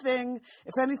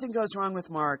anything goes wrong with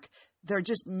Mark, there are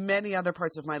just many other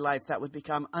parts of my life that would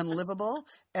become unlivable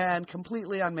and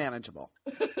completely unmanageable.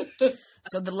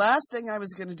 So the last thing I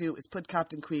was going to do is put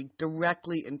Captain Queeg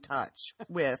directly in touch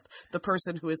with the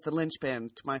person who is the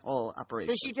linchpin to my whole operation.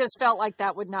 Because you just felt like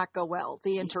that would not go well,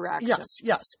 the interaction.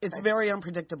 Yes. It's very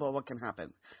unpredictable what can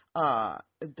happen.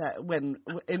 That when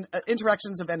in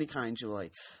interactions of any kind,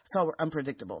 Julie, felt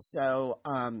unpredictable. So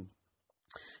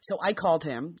I called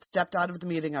him, stepped out of the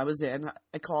meeting I was in.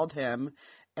 I called him,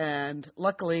 and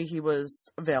luckily he was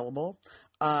available,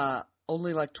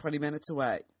 only 20 minutes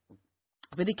away.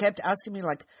 But he kept asking me,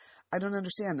 I don't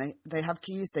understand. They have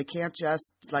keys. They can't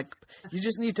just, you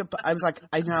just need to. I was like,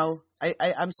 I know.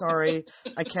 I'm sorry.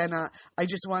 I cannot. I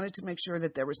just wanted to make sure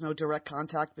that there was no direct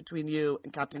contact between you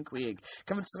and Captain Queeg.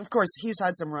 Of course, he's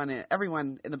had some run-in.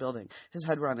 Everyone in the building has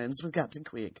had run-ins with Captain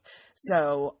Queeg.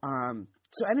 So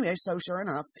anyway, sure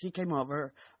enough, he came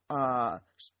over.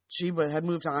 She had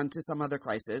moved on to some other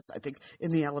crisis, I think,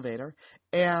 in the elevator.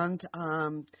 And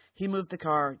he moved the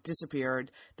car,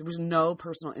 disappeared. There was no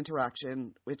personal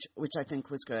interaction, which I think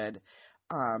was good.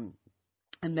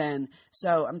 And then,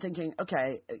 so I'm thinking,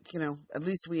 okay, at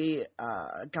least we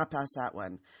got past that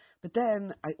one. But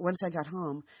then once I got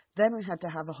home, then I had to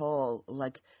have a whole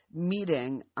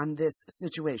meeting on this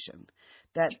situation.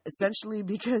 That essentially,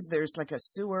 because there's a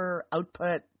sewer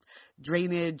output,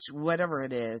 drainage, whatever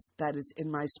it is, that is in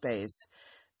my space,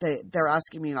 they're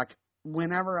asking me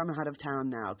whenever I'm out of town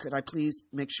now, could I please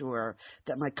make sure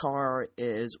that my car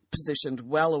is positioned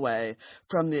well away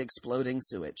from the exploding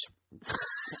sewage?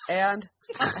 And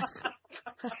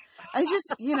I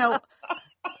just,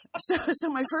 so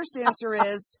my first answer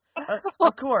is,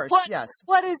 of course, yes.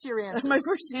 What is your answer? My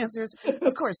first answer is,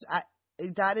 of course,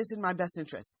 that is in my best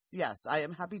interests. Yes, I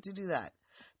am happy to do that.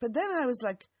 But then I was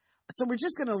like, so we're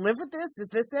just going to live with this? Is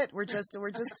this it? We're just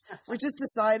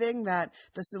deciding that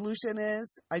the solution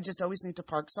is I just always need to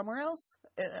park somewhere else.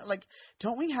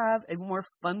 Don't we have a more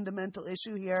fundamental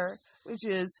issue here, which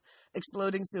is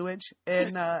exploding sewage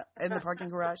in the parking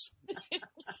garage?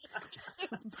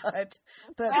 but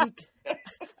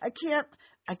I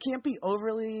can't be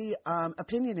overly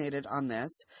opinionated on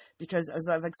this because, as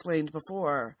I've explained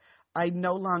before, I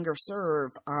no longer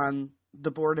serve on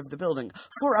the board of the building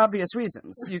for obvious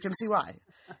reasons. You can see why.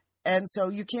 And so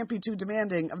you can't be too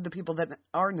demanding of the people that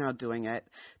are now doing it,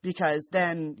 because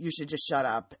then you should just shut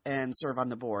up and serve on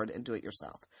the board and do it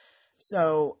yourself.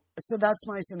 So that's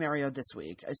my scenario this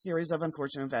week. A series of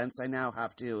unfortunate events. I now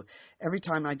have to, every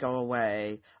time I go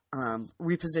away,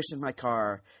 reposition my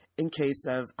car in case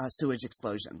of a sewage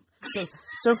explosion.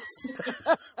 So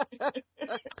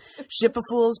ship of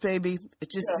fools, baby.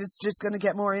 It's just going to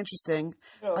get more interesting.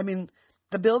 Yeah. I mean,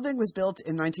 the building was built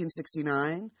in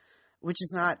 1969, which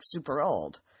is not super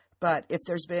old. But if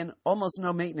there's been almost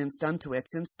no maintenance done to it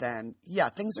since then, yeah,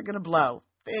 things are going to blow.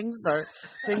 Things are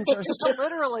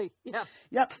literally, yeah.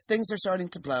 Yep, things are starting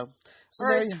to blow. So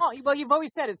well, you've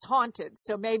always said it's haunted,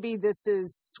 so maybe this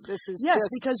is yes,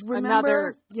 because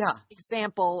remember, another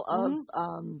example of.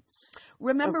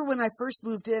 Remember when I first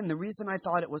moved in, the reason I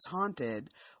thought it was haunted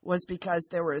was because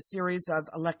there were a series of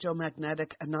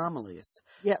electromagnetic anomalies.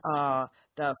 Yes.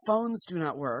 The phones do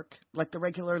not work, like the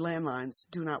regular landlines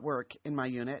do not work in my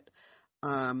unit.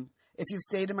 If you've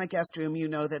stayed in my guest room, you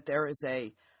know that there is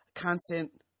a constant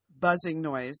buzzing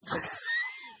noise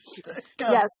that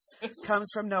comes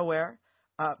from nowhere.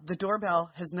 The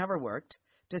doorbell has never worked,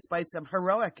 despite some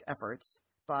heroic efforts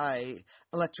by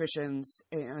electricians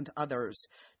and others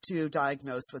to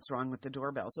diagnose what's wrong with the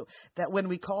doorbell. So that when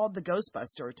we called the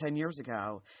Ghostbuster 10 years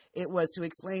ago, it was to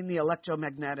explain the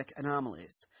electromagnetic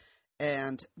anomalies.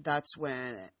 And that's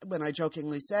when I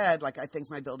jokingly said, like, I think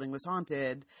my building was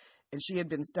haunted. And she had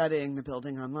been studying the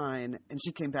building online, and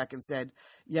she came back and said,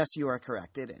 yes, you are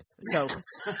correct. It is. So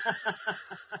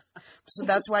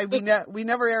that's why we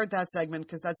never aired that segment,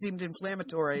 because that seemed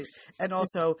inflammatory and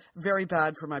also very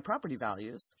bad for my property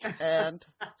values. And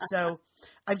so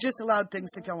I've just allowed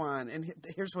things to go on. And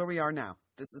here's where we are now.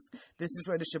 This is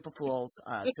where the Ship of Fools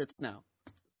sits now.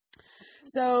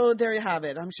 So there you have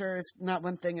it. I'm sure if not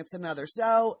one thing, it's another.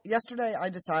 So yesterday I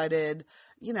decided,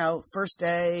 first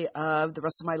day of the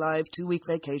rest of my life, 2-week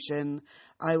vacation,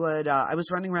 I was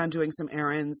running around doing some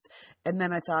errands, and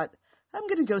then I thought, I'm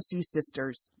going to go see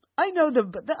Sisters. I know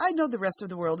the rest of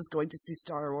the world is going to see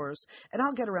Star Wars, and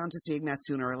I'll get around to seeing that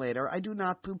sooner or later. I do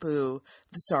not poo-poo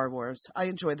the Star Wars. I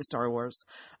enjoy the Star Wars.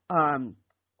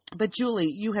 But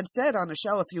Julie, you had said on a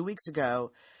show a few weeks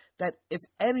ago that if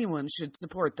anyone should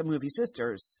support the movie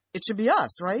Sisters, it should be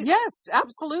us, right? Yes,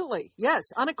 absolutely. Yes,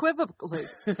 unequivocally.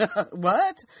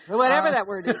 What? Whatever that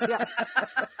word is, yeah.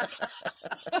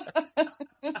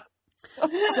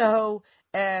 So,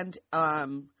 and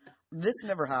this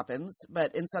never happens,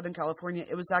 but in Southern California,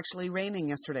 it was actually raining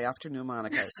yesterday afternoon,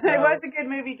 Monica. So it was a good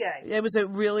movie day. It was a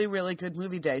really, really good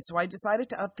movie day. So I decided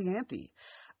to up the ante.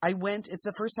 It's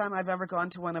the first time I've ever gone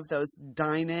to one of those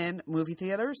dine-in movie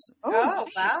theaters. Oh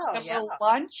wow. Yeah.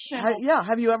 Lunch.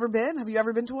 Have you ever been? Have you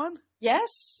ever been to one?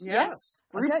 Yes.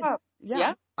 Okay.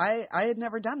 Yeah. I had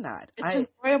never done that. It's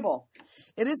enjoyable.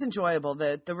 It is enjoyable.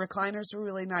 The recliners were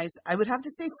really nice. I would have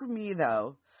to say for me,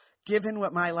 though, given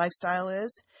what my lifestyle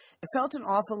is, it felt an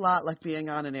awful lot like being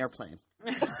on an airplane.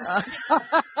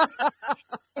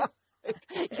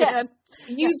 Yes.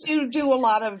 You do a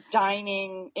lot of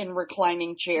dining in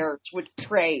reclining chairs with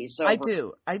trays. I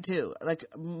do. Like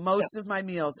most of my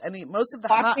meals, most of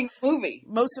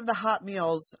the hot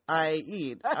meals I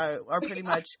eat are pretty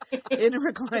much in a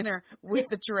recliner with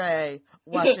the tray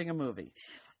watching a movie.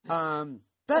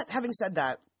 But having said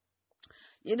that,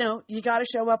 you got to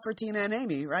show up for Tina and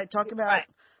Amy, right? Talk about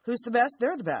who's the best.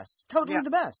 They're the best. Totally the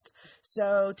best.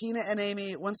 So Tina and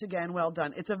Amy, once again, well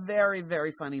done. It's a very,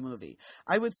 very funny movie.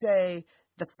 I would say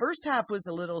the first half was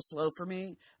a little slow for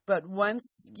me, but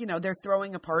once, they're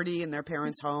throwing a party in their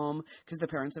parents' home because the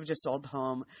parents have just sold the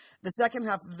home. The second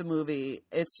half of the movie,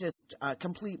 it's just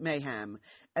complete mayhem.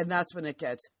 And that's when it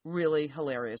gets really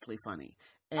hilariously funny.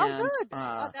 And, good.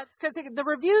 That's because the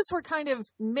reviews were kind of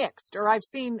mixed, or I've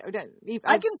seen.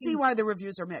 I can see why the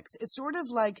reviews are mixed. It's sort of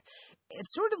like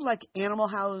Animal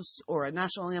House or a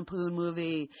National Lampoon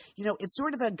movie. It's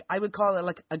sort of I would call it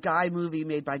like a guy movie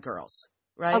made by girls.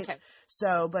 Right. Okay.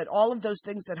 So, but all of those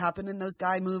things that happen in those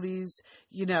guy movies,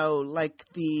 like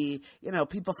the,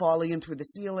 people falling in through the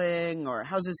ceiling or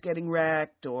houses getting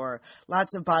wrecked or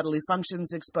lots of bodily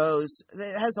functions exposed.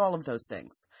 It has all of those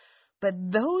things. But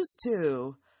those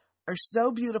two are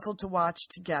so beautiful to watch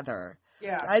together.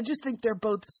 Yeah. I just think they're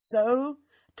both so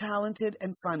talented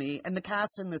and funny. And the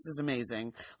cast in this is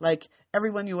amazing. Like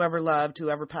everyone you ever loved, who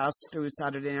ever passed through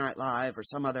Saturday Night Live or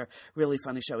some other really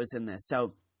funny show is in this.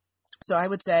 So I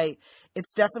would say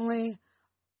it's definitely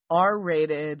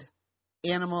R-rated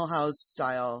Animal House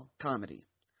style comedy.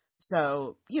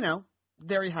 So,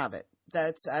 there you have it.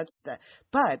 That's that.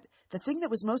 But the thing that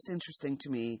was most interesting to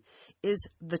me is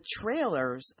the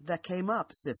trailers that came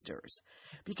up, Sisters.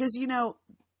 Because,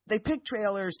 they pick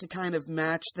trailers to kind of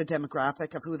match the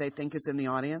demographic of who they think is in the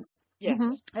audience. Yes.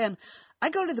 Mm-hmm. And I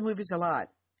go to the movies a lot,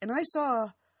 and I saw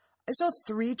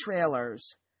 3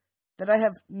 trailers that I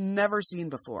have never seen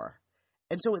before.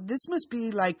 And so this must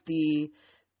be like the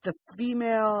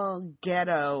female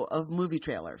ghetto of movie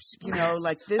trailers,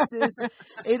 like this is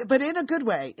it, but in a good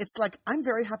way. It's like, I'm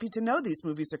very happy to know these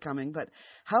movies are coming, but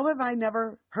how have I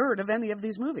never heard of any of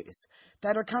these movies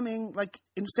that are coming like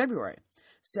in February?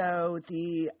 So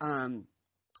the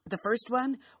first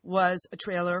one was a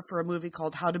trailer for a movie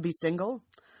called How to Be Single,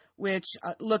 which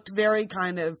looked very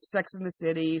kind of Sex and the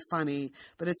City, funny,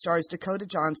 but it stars Dakota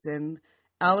Johnson,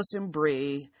 Alison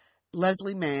Brie,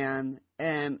 Leslie Mann,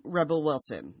 and Rebel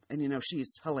Wilson. And,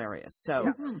 she's hilarious.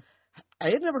 So I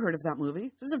had never heard of that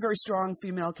movie. This is a very strong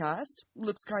female cast.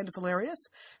 Looks kind of hilarious.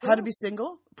 How to Be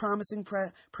Single, promising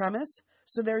premise.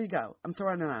 So there you go. I'm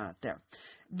throwing that out there.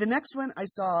 The next one I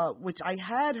saw, which I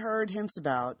had heard hints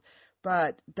about,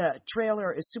 but the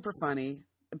trailer is super funny.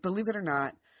 Believe it or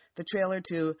not, the trailer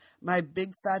to My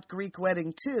Big Fat Greek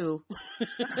Wedding 2.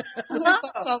 I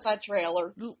saw that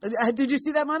trailer. Did you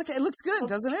see that, Monica? It looks good,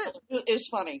 doesn't it? It's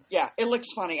funny. Yeah, it looks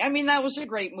funny. I mean, that was a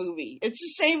great movie. It's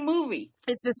the same movie.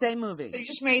 It's the same movie. They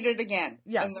just made it again.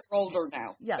 Yes. And they're older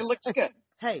now. Yes. It looks good.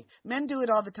 Hey, men do it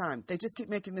all the time. They just keep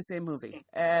making the same movie,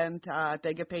 and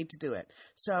they get paid to do it.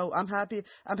 So I'm happy.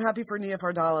 I'm happy for Nia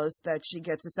Vardalos that she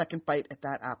gets a second bite at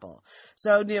that apple.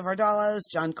 So Nia Vardalos,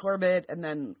 John Corbett, and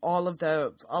then all of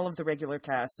the regular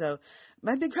cast. So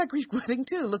My Big Fat Greek Wedding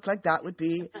 2 looked like that would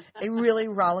be a really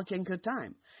rollicking good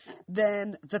time.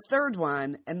 Then the third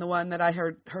one, and the one that I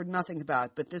heard nothing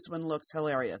about, but this one looks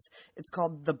hilarious. It's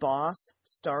called The Boss,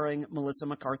 starring Melissa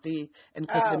McCarthy and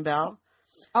Kristen Bell.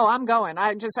 Oh, I'm going.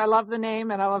 I love the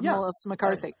name, and I love Melissa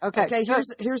McCarthy. Okay.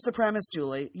 Here's the premise,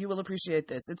 Julie. You will appreciate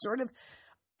this. It's sort of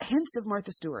hints of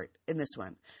Martha Stewart in this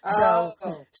one.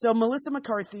 So Melissa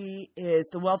McCarthy is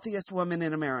the wealthiest woman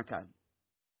in America,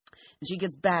 and she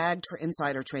gets bagged for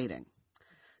insider trading.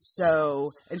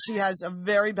 So, and she has a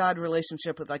very bad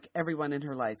relationship with like everyone in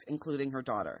her life, including her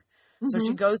daughter. So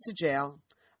she goes to jail.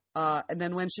 And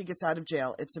then when she gets out of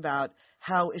jail, it's about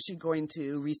how is she going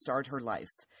to restart her life.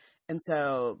 And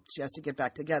so she has to get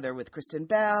back together with Kristen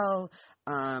Bell.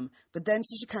 But then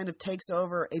she kind of takes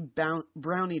over a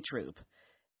brownie troupe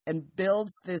and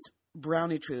builds this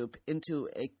brownie troupe into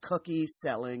a cookie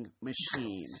selling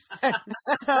machine.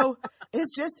 So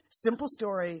it's just simple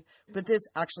story, but this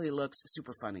actually looks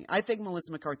super funny. I think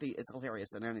Melissa McCarthy is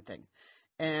hilarious in anything.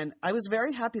 And I was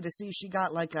very happy to see she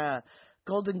got like a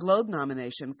Golden Globe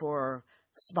nomination for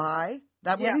Spy.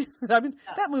 That movie, I mean,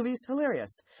 that movie's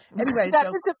hilarious. Anyway, that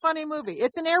is a funny movie.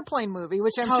 It's an airplane movie,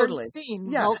 which I'm sure you've seen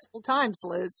multiple times,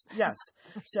 Liz. Yes.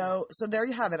 So there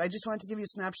you have it. I just wanted to give you a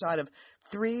snapshot of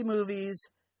 3 movies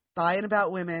by and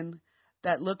about women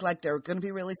that look like they're going to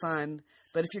be really fun.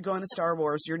 But if you're going to Star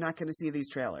Wars, you're not going to see these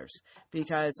trailers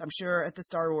because I'm sure at the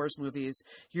Star Wars movies,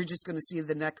 you're just going to see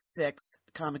the next 6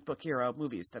 comic book hero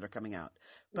movies that are coming out.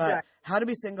 But How to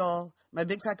Be Single, My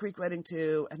Big Fat Greek Wedding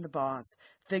 2, and The Boss,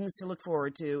 things to look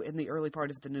forward to in the early part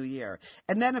of the new year.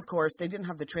 And then, of course, they didn't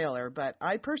have the trailer, but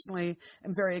I personally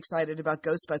am very excited about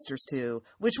Ghostbusters 2,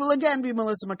 which will again be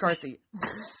Melissa McCarthy.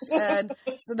 And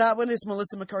so that one is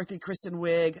Melissa McCarthy, Kristen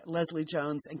Wiig, Leslie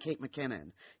Jones, and Kate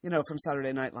McKinnon, from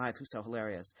Saturday Night Live, who's so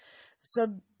hilarious. So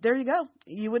there you go.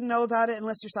 You wouldn't know about it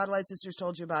unless your Satellite Sisters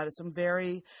told you about it. Some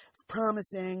very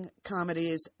promising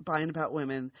comedies by and about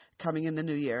women coming in the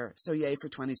new year. So yay for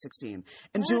 2016.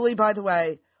 And Julie, by the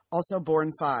way, also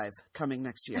Bourne 5 coming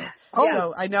next year.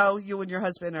 So I know you and your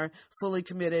husband are fully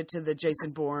committed to the Jason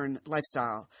Bourne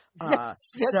lifestyle.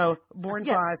 So Bourne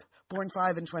 5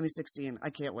 in 2016.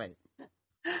 I can't wait.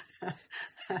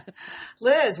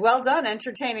 Liz, well done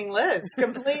entertaining Liz.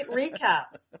 Complete recap.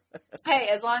 Hey,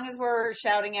 as long as we're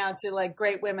shouting out to like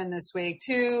great women this week,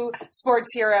 2 sports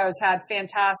heroes had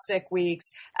fantastic weeks.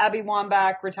 Abby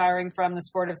Wambach retiring from the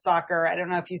sport of soccer. I don't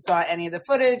know if you saw any of the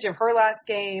footage of her last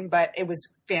game, but it was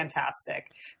fantastic.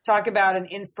 Talk about an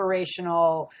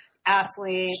inspirational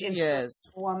athlete,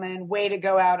 woman, way to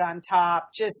go out on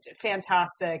top. Just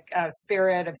fantastic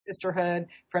spirit of sisterhood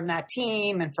from that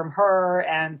team and from her.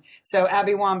 And so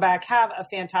Abby Wambach, have a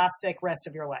fantastic rest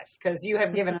of your life because you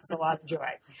have given us a lot of joy.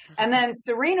 And then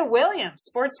Serena Williams,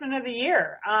 Sportsman of the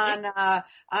Year on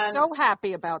so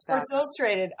happy about Sports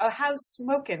Illustrated. Oh, how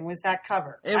smoking was that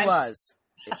cover? It was.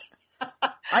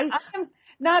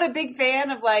 not a big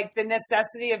fan of like the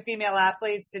necessity of female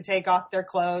athletes to take off their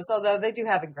clothes, although they do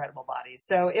have incredible bodies.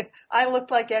 So if I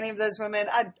looked like any of those women,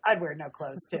 I'd wear no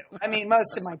clothes too. I mean,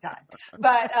 most of my time.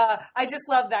 But I just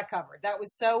love that cover. That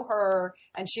was so her,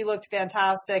 and she looked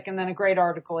fantastic. And then a great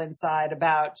article inside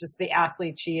about just the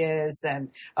athlete she is and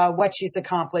what she's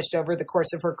accomplished over the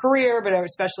course of her career, but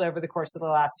especially over the course of the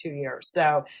last 2 years.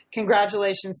 So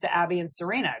congratulations to Abby and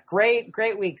Serena.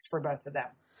 Great weeks for both of them.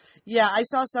 Yeah, I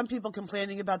saw some people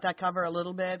complaining about that cover a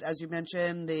little bit. As you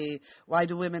mentioned, why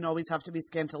do women always have to be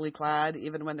scantily clad,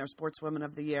 even when they're Sportswomen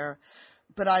of the Year?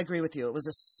 But I agree with you. It was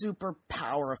a super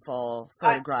powerful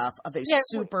photograph of a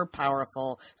super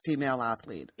powerful female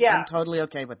athlete. Yeah. I'm totally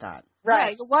okay with that.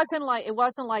 Right. Yeah, it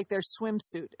wasn't like their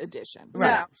swimsuit edition.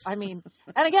 Right. No, I mean,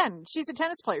 and again, she's a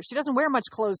tennis player. She doesn't wear much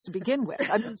clothes to begin with.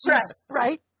 I mean,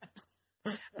 right?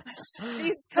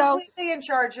 She's completely in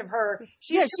charge of her.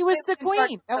 She was the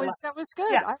queen. That was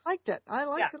good. Yeah. I liked it. I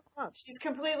liked it a lot. She's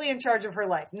completely in charge of her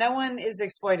life. No one is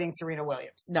exploiting Serena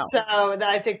Williams. No. So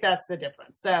I think that's the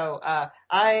difference. So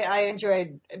I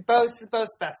enjoyed both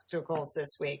spectacles this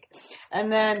week.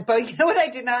 And then, but you know what I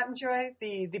did not enjoy?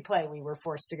 The play we were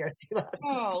forced to go see last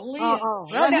night. Oh, Leah.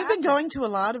 Well, you've been going to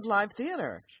a lot of live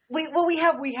theater. We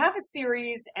have a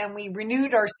series, and we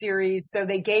renewed our series, so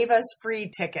they gave us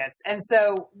free tickets. And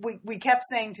so we kept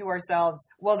saying to ourselves,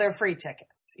 well, they're free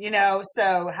tickets,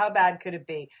 so how bad could it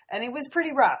be? And it was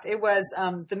pretty rough. It was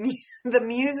the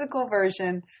musical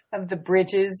version of The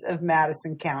Bridges of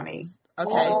Madison County. Okay.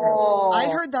 Oh. I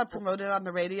heard that promoted on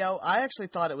the radio. I actually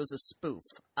thought it was a spoof.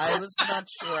 I was not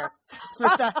sure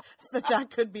that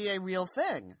could be a real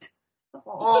thing.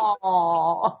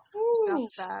 Oh,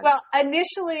 sounds bad. Well,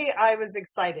 initially I was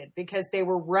excited because they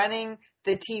were running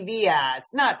the TV ads.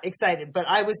 Not excited, but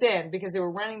I was in because they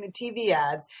were running the TV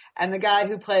ads. And the guy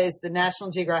who plays the National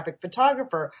Geographic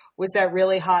photographer was that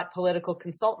really hot political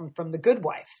consultant from The Good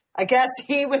Wife. I guess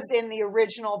he was in the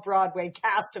original Broadway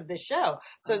cast of the show.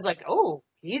 So I was like, oh,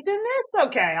 he's in this?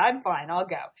 Okay, I'm fine. I'll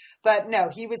go. But no,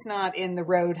 he was not in the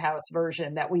Roadhouse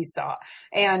version that we saw.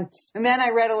 And then I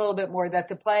read a little bit more that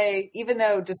the play, even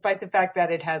though despite the fact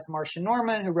that it has Marcia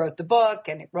Norman, who wrote the book,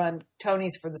 and it won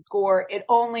Tonys for the score, it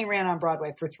only ran on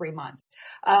Broadway for 3 months.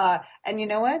 And you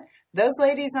know what? Those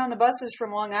ladies on the buses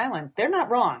from Long Island, they're not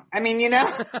wrong. I mean, when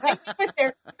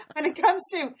it comes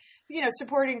to,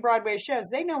 supporting Broadway shows,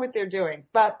 they know what they're doing.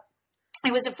 But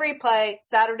it was a free play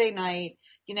Saturday night.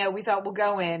 We thought we'll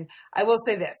go in. I will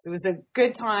say this. It was a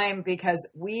good time because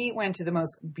we went to the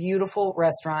most beautiful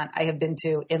restaurant I have been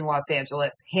to in Los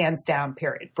Angeles, hands down,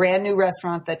 period. Brand new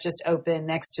restaurant that just opened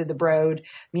next to the Broad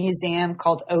Museum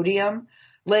called Odeum.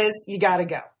 Liz, you got to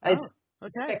go. It's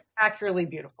spectacularly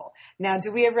beautiful. Now,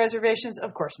 do we have reservations?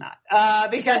 Of course not.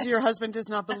 Because your husband does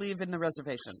not believe in the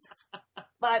reservation.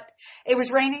 But it was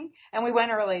raining and we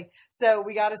went early. So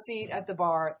we got a seat at the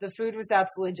bar. The food was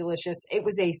absolutely delicious. It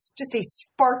was just a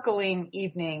sparkling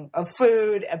evening of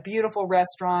food, a beautiful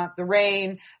restaurant, the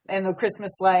rain and the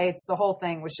Christmas lights. The whole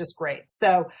thing was just great.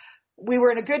 So we were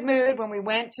in a good mood when we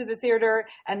went to the theater.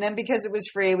 And then because it was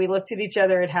free, we looked at each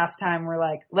other at halftime. We're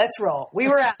like, let's roll. We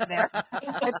were out there.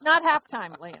 It's not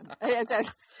halftime, Lynn.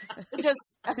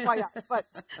 Just FYI, but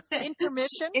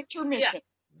intermission. Intermission.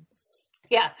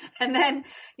 Yeah. And then,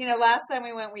 last time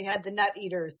we went, we had the nut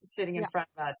eaters sitting in front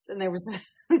of us. And there was,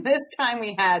 this time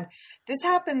this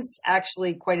happens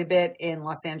actually quite a bit in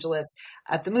Los Angeles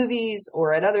at the movies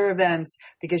or at other events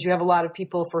because you have a lot of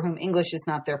people for whom English is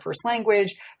not their first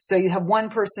language. So you have one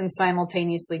person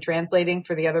simultaneously translating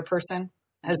for the other person.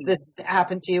 Has this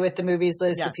happened to you at the movies,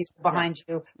 Liz? Yes. The people behind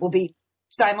you will be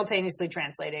simultaneously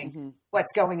translating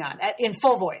what's going on in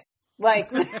full voice.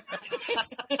 Like,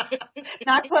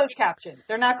 not closed caption.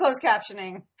 They're not closed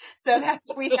captioning. So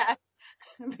we had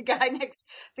the guy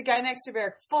next to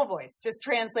Barrick, full voice, just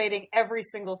translating every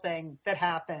single thing that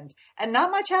happened. And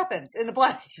not much happens in the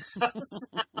play.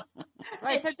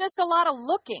 Right. There's just a lot of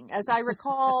looking, as I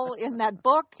recall in that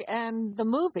book and the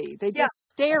movie. They just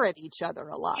stare at each other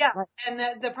a lot. Yeah. Right? And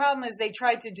the problem is they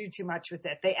tried to do too much with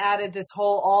it. They added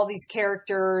all these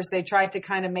characters. They tried to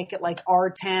kind of make it like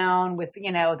Our Town with,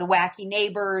 the wacky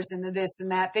neighbors and the this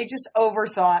and that. They just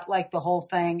overthought like the whole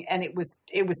thing. And it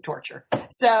was torture.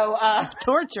 So,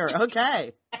 torture.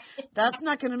 Okay. That's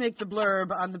not going to make the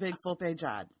blurb on the big full page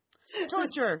ad.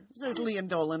 Torture, says Lian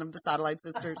Dolan of the Satellite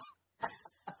Sisters.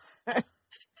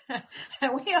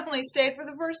 We only stayed for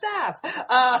the first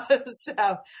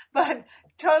half. But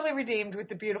totally redeemed with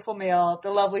the beautiful meal,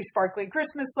 the lovely sparkly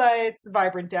Christmas lights, the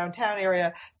vibrant downtown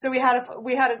area. So we had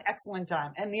an excellent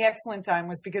time. And the excellent time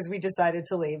was because we decided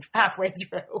to leave halfway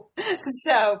through.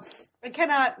 So I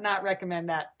cannot not recommend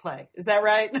that play. Is that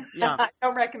right? Yeah. I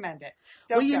don't recommend it.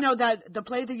 Well, you know that the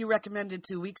play that you recommended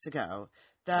 2 weeks ago,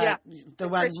 the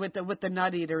one with the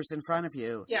nut eaters in front of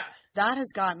you. Yeah. That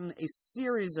has gotten a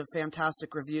series of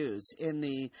fantastic reviews in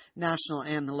the national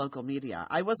and the local media.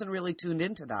 I wasn't really tuned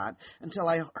into that until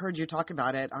I heard you talk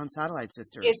about it on Satellite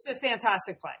Sisters. It's a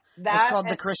fantastic play. It's called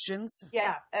The Christians.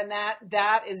 Yeah, and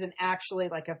that is actually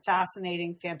like a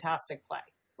fascinating, fantastic play.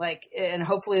 Like, and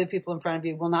hopefully the people in front of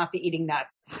you will not be eating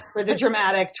nuts for the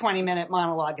dramatic 20-minute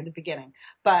monologue at the beginning.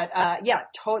 But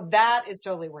that is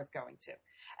totally worth going to.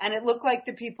 And it looked like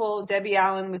Debbie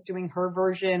Allen was doing her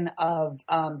version of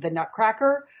the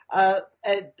Nutcracker at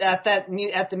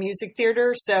the music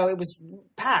theater. So it was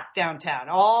packed downtown.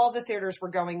 All the theaters were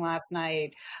going last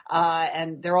night,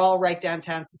 and they're all right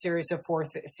downtown. It's a series of 4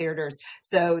 theaters.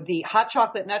 So the Hot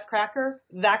Chocolate Nutcracker,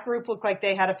 that group looked like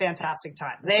they had a fantastic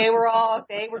time. They were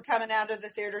coming out of the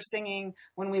theater singing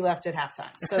when we left at halftime.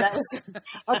 So that was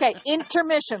okay.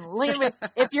 Intermission. Liam,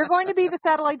 if you're going to be the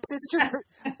Satellite Sister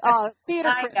theater,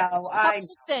 couple of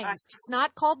things. It's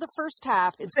not called the first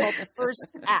half. It's called the first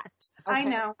act. Okay? I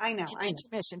know.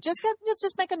 Intermission. Just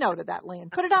make a note of that, Lian.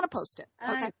 Put it on a Post-it.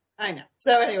 Okay. I know.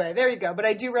 So anyway, there you go. But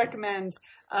I do recommend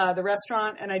the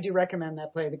restaurant, and I do recommend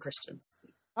that play, The Christians.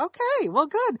 Okay, well,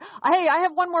 good. Hey, I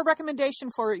have one more recommendation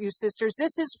for you, sisters.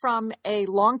 This is from a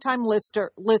longtime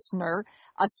listener,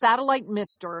 a satellite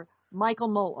mister, Michael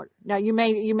Moeller. Now, you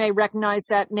may recognize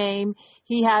that name.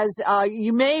 He has,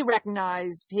 you may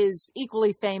recognize his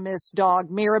equally famous dog,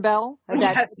 Mirabelle.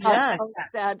 Yes.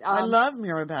 I love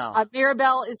Mirabelle.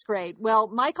 Mirabelle is great. Well,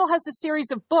 Michael has a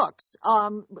series of books,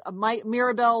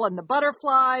 Mirabelle and the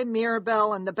Butterfly,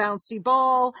 Mirabelle and the Bouncy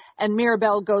Ball, and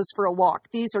Mirabelle Goes for a Walk.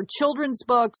 These are children's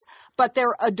books, but they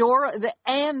are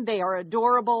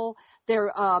adorable.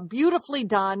 They're beautifully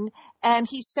done, and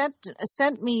he sent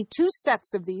me 2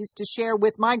 sets of these to share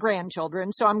with my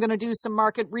grandchildren. So I'm going to do some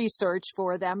market research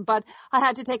for them, but I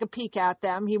had to take a peek at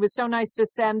them. He was so nice to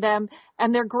send them,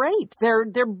 and they're great.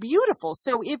 They're beautiful.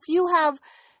 So if you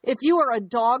are a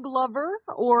dog lover,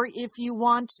 or if you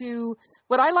want to,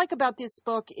 what I like about this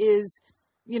book is,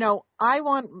 you know, I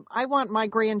want my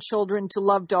grandchildren to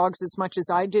love dogs as much as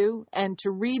I do, and to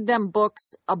read them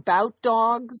books about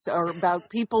dogs or about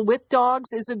people with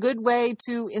dogs is a good way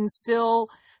to instill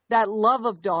that love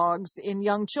of dogs in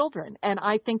young children. And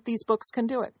I think these books can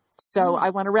do it. So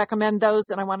I want to recommend those,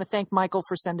 and I want to thank Michael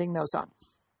for sending those on.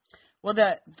 Well,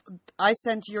 I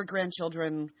sent your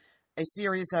grandchildren a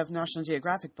series of National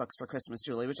Geographic books for Christmas,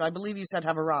 Julie, which I believe you said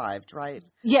have arrived, right?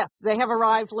 Yes, they have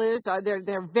arrived, Liz.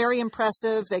 They're very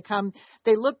impressive.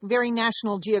 They look very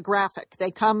National Geographic.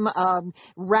 They come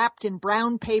wrapped in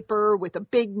brown paper with a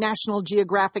big National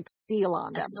Geographic seal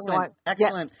on them.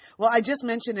 Excellent. Yeah. Well, I just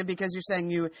mentioned it because you're saying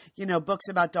you know books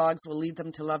about dogs will lead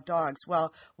them to love dogs.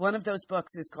 Well, one of those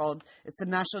books is called, it's the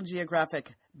National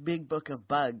Geographic Big Book of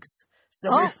Bugs. So,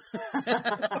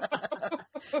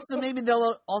 so maybe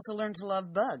they'll also learn to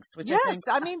love bugs, which I think,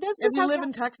 if you live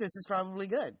in Texas, is probably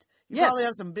good. You probably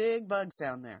have some big bugs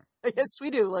down there. Yes, we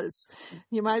do, Liz.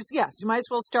 You might as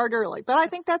well start early. But I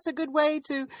think that's a good way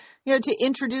to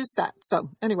introduce that. So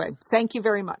anyway, thank you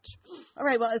very much. All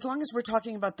right. Well, as long as we're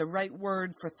talking about the right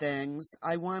word for things,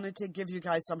 I wanted to give you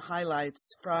guys some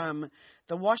highlights from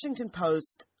the Washington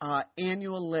Post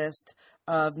annual list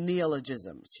of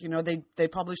neologisms. You know, they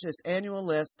publish this annual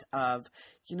list of,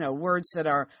 words that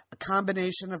are a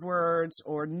combination of words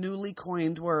or newly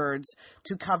coined words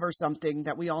to cover something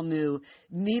that we all knew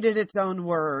needed its own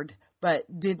word, but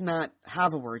did not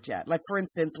have a word yet. Like, for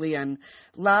instance, Leanne,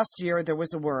 last year there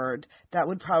was a word that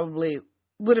would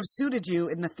have suited you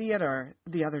in the theater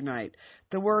the other night.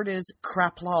 The word is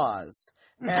craplaws.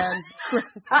 And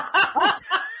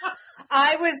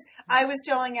I was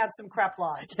doling out some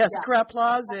craplaws. Yes, yeah.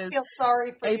 Craplaws is feel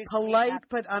sorry for a polite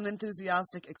but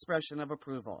unenthusiastic expression of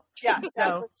approval. Yeah.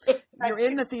 So you're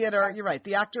in the theater. You're right.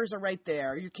 The actors are right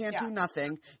there. You can't do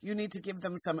nothing. You need to give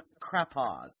them some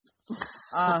crapaws.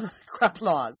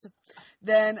 Craplaws.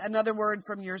 Then another word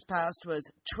from years past was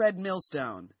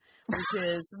treadmillstone, which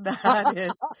is,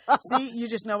 see, you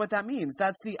just know what that means.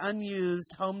 That's the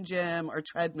unused home gym or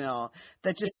treadmill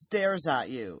that just stares at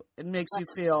you. It makes you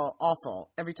feel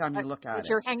awful every time you look at it.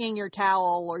 You're hanging your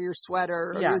towel or your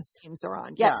sweater or your jeans are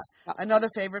on. Yes. Yeah. Another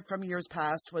favorite from years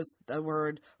past was the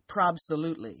word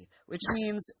probsolutely, which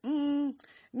means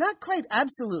not quite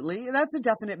absolutely. That's a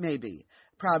definite maybe.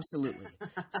 Probsolutely.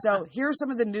 So here are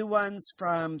some of the new ones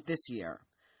from this year.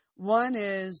 One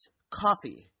is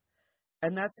coffee,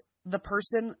 and that's the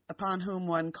person upon whom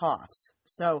one coughs.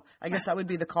 So I guess that would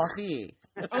be the coffee.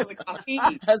 Oh, the coffee.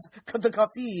 The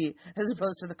coffee as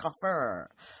opposed to the coffee,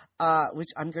 which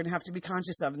I'm going to have to be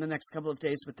conscious of in the next couple of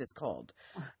days with this cold.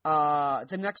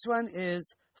 The next one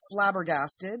is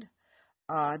flabbergasted.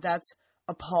 That's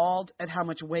appalled at how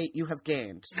much weight you have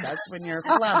gained. That's when you're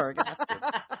flabbergasted.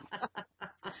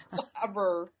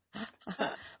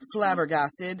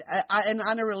 Flabbergasted. And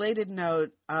on a related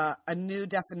note, a new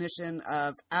definition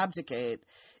of abdicate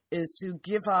is to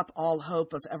give up all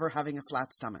hope of ever having a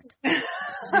flat stomach.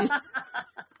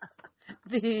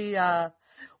 The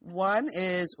one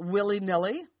is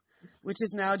willy-nilly, which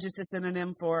is now just a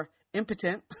synonym for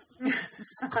impotent. Woo!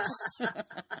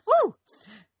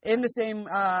 In the same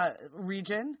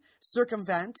region,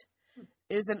 circumvent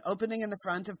is an opening in the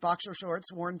front of boxer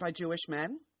shorts worn by Jewish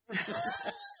men.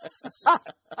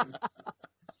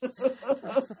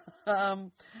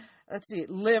 Let's see.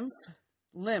 Lymph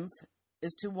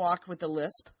is to walk with a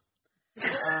lisp.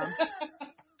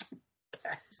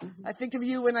 I think of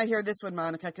you when I hear this one,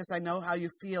 Monica, because I know how you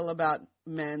feel about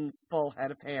men's full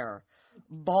head of hair.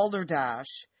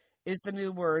 Balderdash is the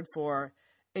new word for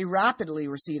a rapidly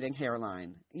receding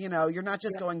hairline. You know, you're not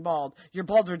just going bald, you're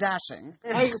balderdashing.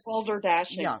 Oh, you're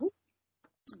balderdashing.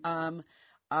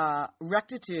 Yeah.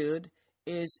 Rectitude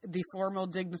is the formal,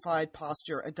 dignified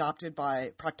posture adopted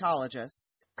by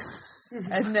proctologists.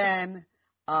 And then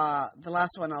the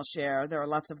last one I'll share, there are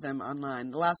lots of them online.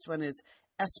 The last one is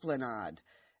esplanade.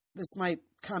 This might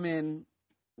come in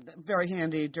very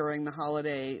handy during the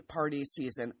holiday party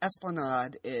season.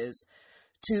 Esplanade is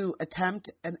to attempt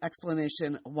an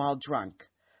explanation while drunk.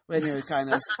 When you're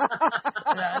kind of,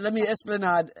 let me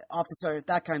esplanade, officer,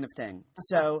 that kind of thing.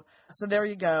 So there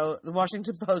you go. The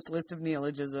Washington Post list of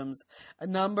neologisms. A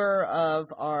number of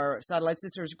our Satellite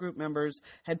Sisters group members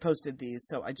had posted these,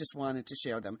 so I just wanted to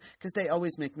share them because they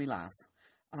always make me laugh.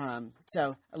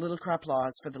 So a little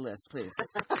applause for the list, please.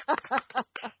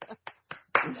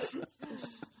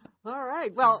 All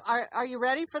right. Well, are you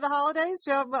ready for the holidays,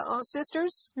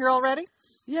 sisters? You're all ready?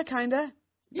 Yeah, kinda.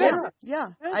 Yeah.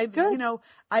 Good.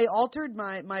 I altered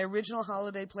my original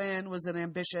holiday plan was an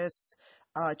ambitious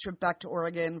trip back to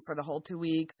Oregon for the whole 2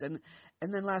 weeks, and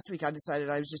then last week I decided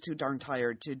I was just too darn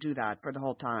tired to do that for the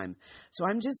whole time. So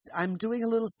I'm doing a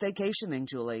little staycationing,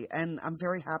 Julie, and I'm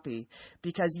very happy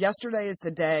because yesterday is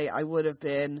the day I would have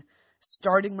been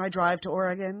starting my drive to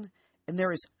Oregon. And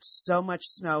there is so much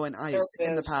snow and ice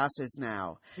in the passes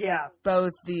now. Yeah.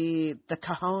 Both the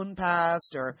Cajon Pass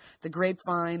or the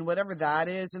Grapevine, whatever that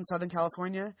is in Southern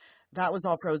California, that was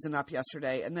all frozen up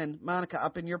yesterday. And then, Monica,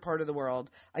 up in your part of the world,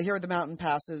 I hear the mountain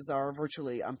passes are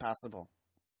virtually impassable.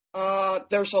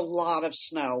 There's a lot of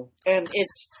snow. And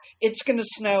it's going to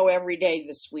snow every day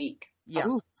this week. Yeah.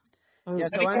 Ooh. Yeah,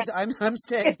 so I'm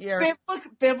staying here.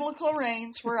 Biblical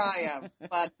rains where I am,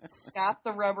 but got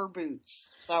the rubber boots.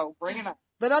 So bring it up.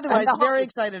 But otherwise, very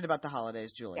excited about the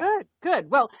holidays, Julie. Good.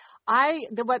 Well,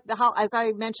 as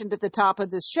I mentioned at the top of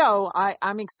the show,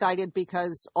 I'm excited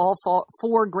because all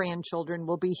four grandchildren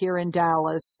will be here in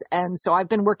Dallas, and so I've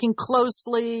been working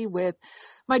closely with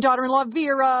my daughter-in-law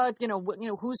Vera. You know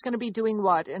who's going to be doing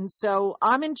what, and so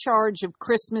I'm in charge of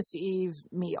Christmas Eve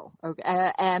meal.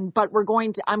 Okay, but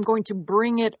I'm going to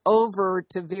bring it over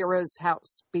to Vera's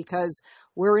house because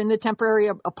we're in the temporary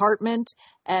apartment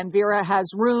and Vera has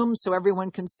room so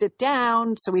everyone can sit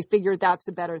down. So we figured that's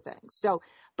a better thing. So,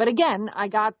 but again, I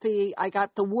got the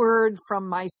word from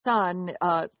my son,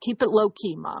 keep it low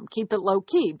key, Mom, keep it low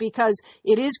key, because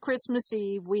it is Christmas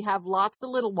Eve. We have lots of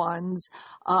little ones.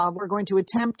 We're going to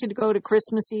attempt to go to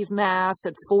Christmas Eve Mass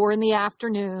at 4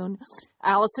 p.m.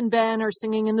 Alice and Ben are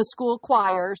singing in the school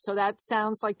choir. So that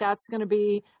sounds like that's going to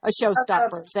be a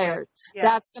showstopper there. Yeah.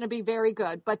 That's going to be very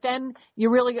good. But then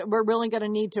we're really going to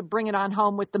need to bring it on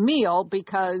home with the meal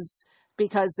because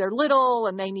they're little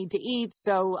and they need to eat.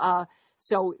 So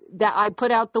that I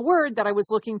put out the word that I was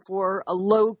looking for a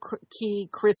low-key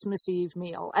Christmas Eve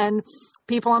meal. And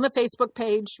people on the Facebook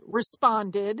page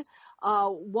responded.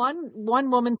 One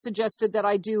woman suggested that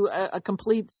I do a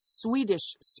complete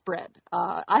Swedish spread.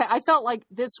 I felt like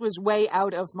this was way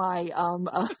out of my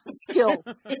skill.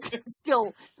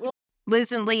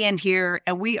 Liz and Leanne here,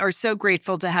 and we are so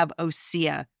grateful to have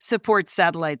OSEA support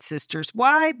Satellite Sisters.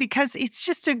 Why? Because it's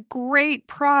just a great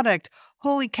product.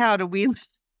 Holy cow, do we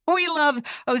love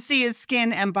OSEA's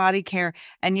skin and body care.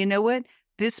 And you know what?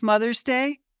 This Mother's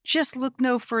Day, just look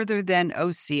no further than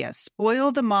OSEA.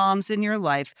 Spoil the moms in your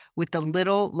life with the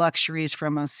little luxuries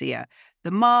from OSEA.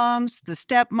 The moms, the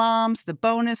stepmoms, the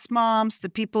bonus moms, the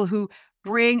people who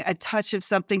bring a touch of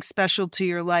something special to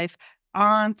your life.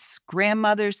 aunts,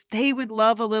 grandmothers, they would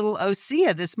love a little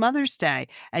Osea this Mother's Day.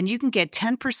 And you can get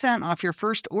 10% off your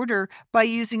first order by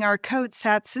using our code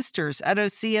SATSisters at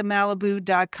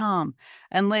OseaMalibu.com.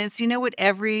 And Liz, you know what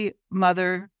every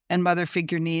mother and mother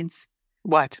figure needs?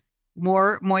 What?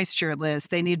 More moisture, Liz.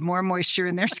 They need more moisture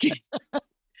in their skin.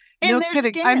 No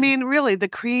kidding. I mean, really, the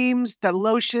creams, the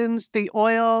lotions, the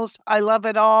oils, I love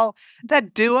it all.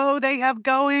 That duo they have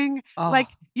going, like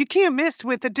you can't miss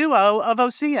with the duo of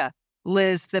Osea.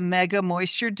 Liz, the Mega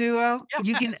Moisture Duo.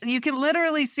 Yes. You can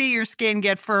literally see your skin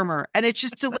get firmer, and it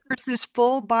just delivers this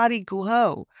full body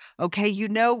glow. Okay, you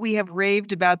know we have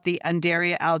raved about the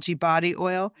Undaria Algae Body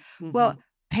Oil. Mhm. Well,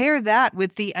 pair that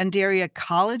with the Undaria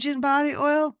Collagen Body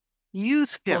Oil.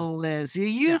 Youthful, Liz. Your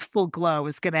youthful glow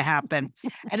is going to happen.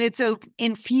 And it's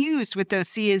infused with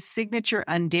Osea's signature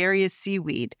Undaria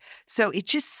seaweed. So it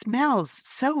just smells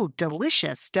so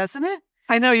delicious, doesn't it?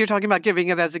 I know you're talking about giving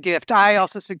it as a gift. I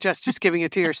also suggest just giving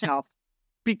it to yourself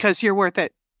because you're worth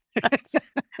it.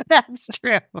 That's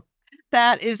true.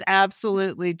 That is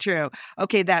absolutely true.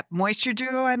 Okay, that Moisture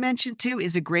Duo I mentioned too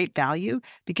is a great value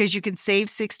because you can save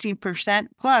 16%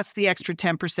 plus the extra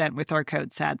 10% with our code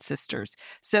SADSisters.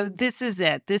 So this is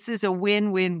it. This is a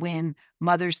win-win-win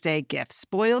Mother's Day gift.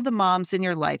 Spoil the moms in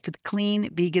your life with clean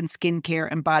vegan skincare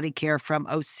and body care from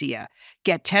Osea.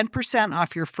 Get 10%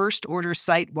 off your first order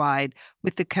site-wide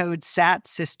with the code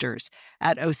SATSisters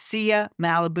at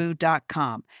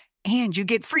OseaMalibu.com. And you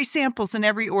get free samples in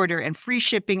every order and free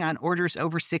shipping on orders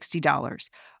over $60.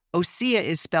 Osea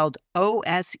is spelled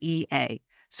O-S-E-A.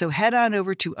 So head on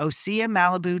over to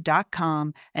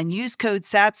OseaMalibu.com and use code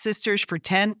SATSisters for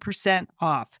 10%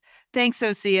 off. Thanks,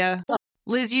 Osea.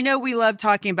 Liz, you know we love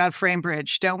talking about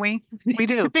FrameBridge, don't we? We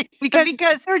do.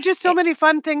 Because there are just so many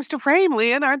fun things to frame,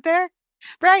 Lian, aren't there?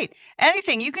 Right.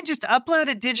 Anything. You can just upload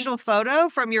a digital photo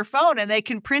from your phone and they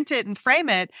can print it and frame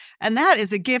it. And that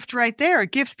is a gift right there, a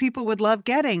gift people would love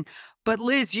getting. But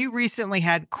Liz, you recently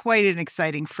had quite an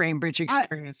exciting FrameBridge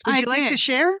experience. Would you like to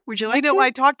share? Would you like to? I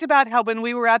talked about how when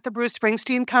we were at the Bruce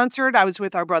Springsteen concert, I was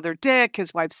with our brother Dick,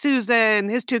 his wife Susan,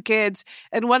 his two kids,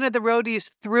 and one of the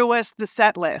roadies threw us the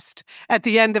set list at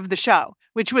the end of the show,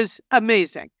 which was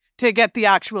amazing. To get the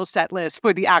actual set list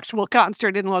for the actual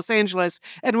concert in Los Angeles.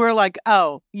 And we're like,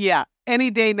 oh, yeah,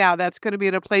 any day now, that's going to be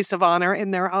in a place of honor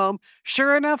in their home.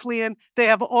 Sure enough, Lian, they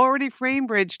have already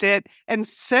FrameBridged it and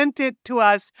sent it to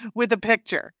us with a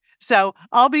picture. So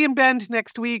I'll be in Bend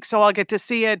next week, so I'll get to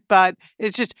see it. But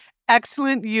it's just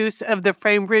excellent use of the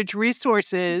FrameBridge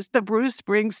resources, the Bruce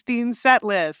Springsteen set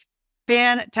list.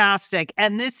 Fantastic.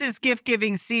 And this is gift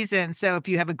giving season. So if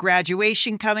you have a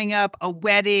graduation coming up, a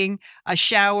wedding, a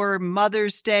shower,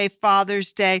 Mother's Day,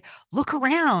 Father's Day, look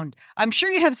around. I'm sure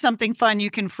you have something fun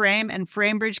you can frame, and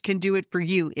FrameBridge can do it for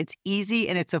you. It's easy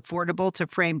and it's affordable to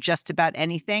frame just about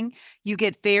anything. You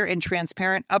get fair and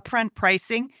transparent upfront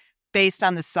pricing based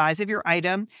on the size of your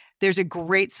item. There's a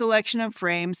great selection of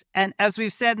frames. And as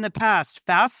we've said in the past,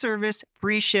 fast service,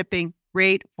 free shipping,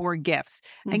 great for gifts.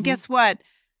 Mm-hmm. And guess what?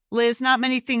 Liz, not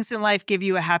many things in life give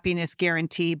you a happiness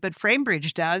guarantee, but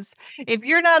FrameBridge does. If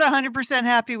you're not 100%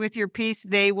 happy with your piece,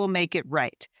 they will make it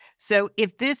right. So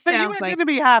if this sounds like... You're going to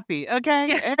be happy, okay?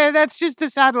 Yeah. That's just the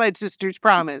Satellite Sisters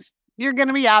promise. You're going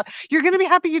to be out. You're going to be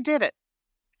happy you did it.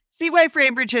 See why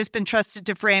FrameBridge has been trusted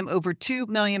to frame over 2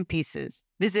 million pieces.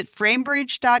 Visit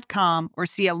framebridge.com or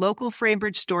see a local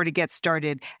FrameBridge store to get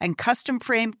started and custom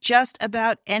frame just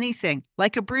about anything,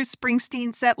 like a Bruce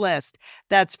Springsteen set list.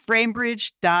 That's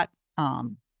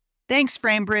framebridge.com. Thanks,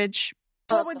 FrameBridge.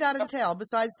 What would that entail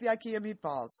besides the IKEA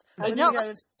meatballs? I know.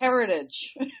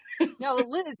 Heritage. No,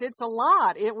 Liz, it's a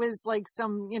lot. It was like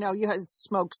some, you had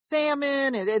smoked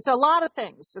salmon. It's a lot of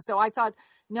things. So I thought,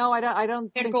 no, I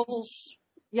don't Pickles.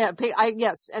 Yeah,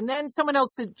 yes. And then someone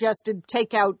else suggested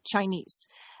takeout Chinese.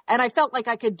 And I felt like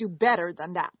I could do better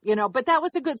than that, but that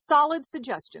was a good, solid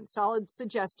suggestion. So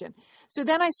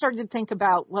then I started to think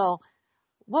about, well,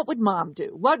 what would Mom do?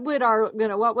 What would our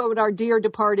dear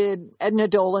departed Edna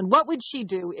Dolan, what would she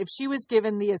do if she was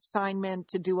given the assignment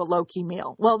to do a low-key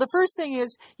meal? Well, the first thing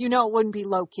is, it wouldn't be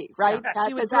low-key, right? Yeah,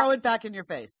 she would throw it back in your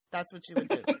face. That's what she would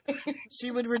do. She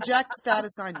would reject that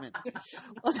assignment.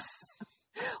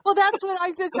 Well, that's what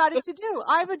I've decided to do.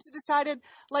 I've decided,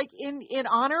 like, in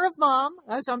honor of Mom,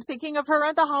 as I'm thinking of her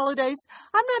at the holidays,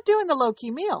 I'm not doing the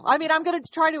low-key meal. I mean, I'm going to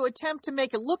try to attempt to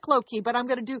make it look low-key, but I'm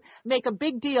going to make a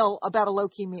big deal about a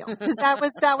low-key meal. Because that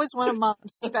was one of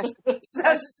Mom's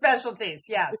specialties,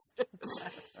 yes.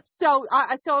 So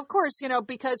of course,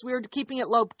 because we were keeping it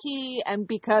low-key and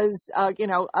because, I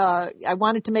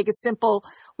wanted to make it simple,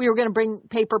 we were going to bring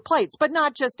paper plates, but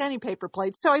not just any paper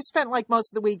plates. So I spent, like,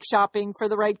 most of the week shopping for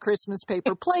the right Christmas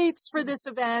paper plates for this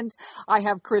event. I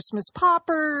have Christmas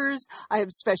poppers. I have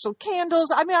special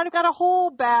candles. I mean, I've got a whole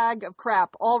bag of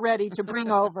crap all ready to bring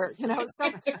over, so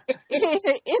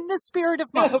in the spirit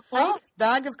of mom. Well,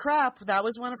 bag of crap. That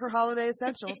was one of her holiday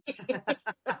essentials.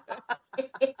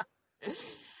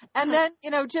 And then,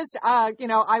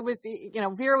 I was,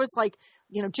 Vera was like,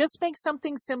 just make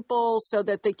something simple so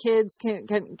that the kids can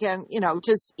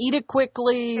just eat it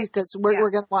quickly because we're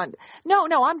going to want. No,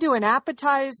 I'm doing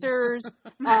appetizers.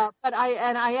 But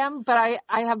I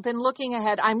have been looking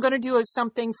ahead. I'm going to do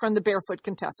something from the Barefoot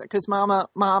Contessa because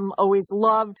mom always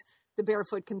loved the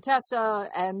Barefoot Contessa,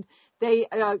 and they,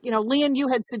 Lian, you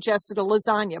had suggested a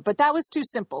lasagna, but that was too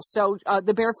simple. So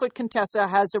the Barefoot Contessa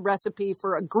has a recipe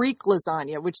for a Greek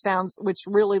lasagna, which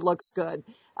really looks good.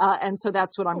 And so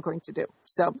that's what I'm going to do.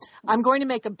 So I'm going to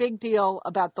make a big deal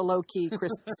about the low-key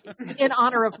Christmas Eve in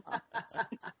honor of mom.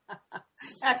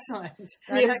 Excellent.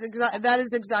 That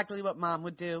is exactly what mom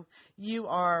would do. You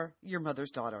are your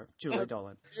mother's daughter, Julie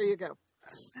Dolan. There you go.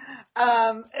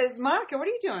 Monica, what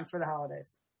are you doing for the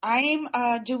holidays? I'm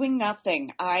doing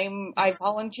nothing. I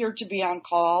volunteered to be on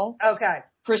call. Okay.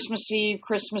 Christmas Eve,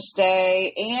 Christmas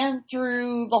Day, and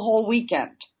through the whole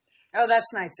weekend. Oh,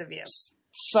 that's nice of you.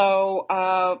 So,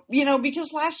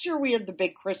 because last year we had the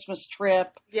big Christmas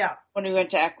trip. Yeah. When we went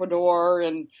to Ecuador,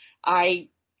 and I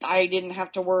didn't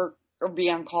have to work or be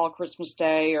on call Christmas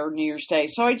Day or New Year's Day.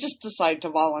 So I just decided to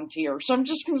volunteer. So I'm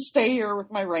just going to stay here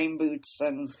with my rain boots,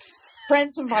 and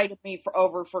friends invited me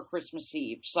over for Christmas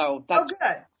Eve. So that's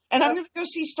good. And I'm going to go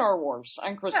see Star Wars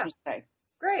on Christmas Day.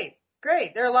 Great.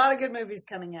 There are a lot of good movies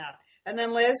coming out. And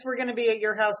then Liz, we're going to be at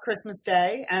your house Christmas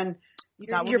Day, and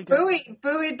you're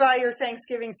buoyed by your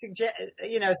Thanksgiving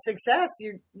success.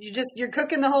 You're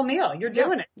cooking the whole meal. You're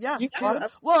doing it. Yeah.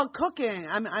 Well, cooking.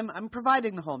 I'm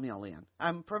providing the whole meal, Lian.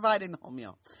 I'm providing the whole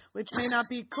meal, which may not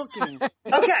be cooking.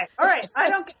 Okay. All right. I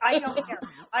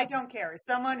don't care. As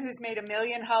someone who's made 1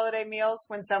 million holiday meals,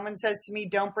 when someone says to me,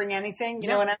 "Don't bring anything," you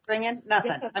know what I'm bringing?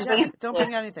 Nothing. Don't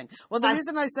bring anything. Well, the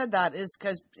reason I said that is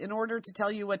because in order to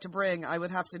tell you what to bring, I would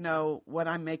have to know what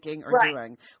I'm making or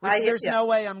doing, which there's no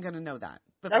way I'm going to know that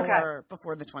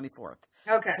before the 24th.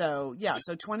 Okay. So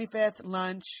 25th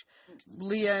lunch,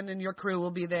 Lian and your crew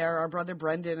will be there. Our brother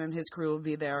Brendan and his crew will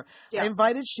be there. Yeah. I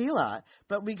invited Sheila,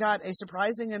 but we got a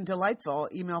surprising and delightful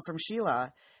email from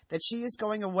Sheila that she is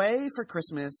going away for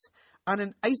Christmas on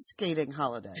an ice skating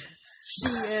holiday.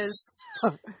 She is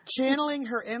channeling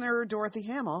her inner Dorothy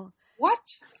Hamill. What?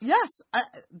 Yes.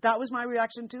 That was my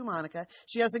reaction too, Monica.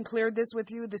 She hasn't cleared this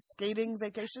with you, the skating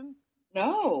vacation?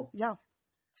 No. Yeah.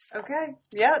 Okay.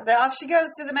 Yeah, off she goes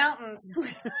to the mountains.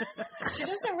 She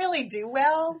doesn't really do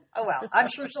well. Oh, well. I'm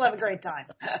sure she'll have a great time.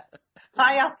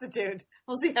 High altitude.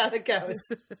 We'll see how that goes.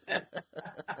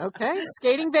 Okay.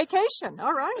 Skating vacation.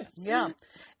 All right. Yeah.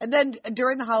 And then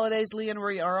during the holidays, Lee and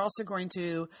we are also going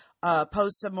to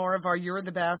post some more of our You're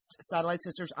the Best Satellite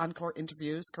Sisters Encore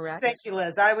interviews, correct? Thank you,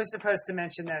 Liz. I was supposed to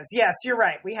mention those. Yes, you're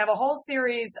right. We have a whole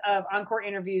series of Encore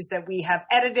interviews that we have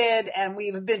edited, and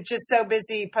we've been just so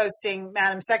busy posting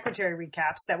Madam Secretary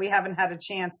recaps that we haven't had a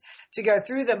chance to go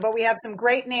through them. But we have some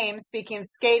great names. Speaking of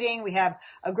skating, we have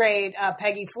a great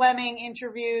Peggy Fleming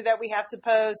interview that we have to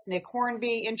post, Nick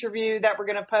Hornby interview that we're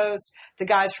going to post, the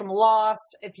guys from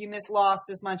Lost. If you miss Lost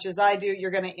as much as I do,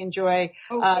 you're going to enjoy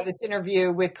this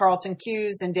interview with Carlton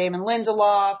Cuse and Damon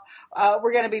Lindelof.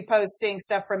 We're going to be posting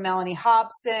stuff from Melanie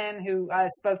Hobson, who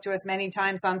spoke to us many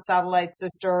times on Satellite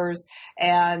Sisters,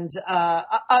 and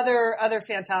other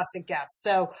fantastic guests.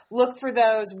 So look for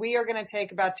those. We are going to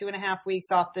take about 2.5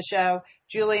 weeks off the show.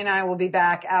 Julie and I will be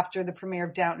back after the premiere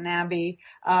of Downton Abbey,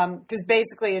 because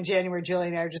basically in January, Julie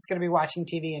and I are just going to be watching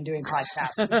TV and doing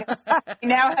podcasts. We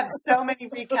now have so many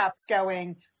recaps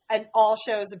going, and all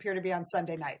shows appear to be on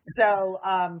Sunday nights. So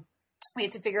we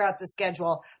have to figure out the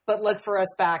schedule, but look for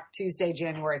us back Tuesday,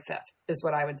 January 5th is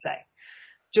what I would say.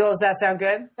 Jules, does that sound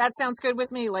good? That sounds good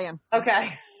with me, Lian.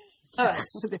 Okay.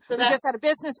 We just had a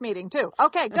business meeting too.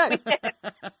 Okay, good.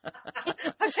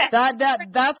 Okay.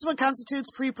 That's what constitutes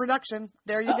pre-production.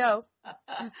 There you go.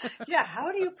 Yeah.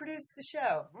 How do you produce the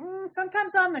show?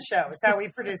 Sometimes on the show is how we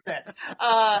produce it.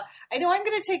 I know I'm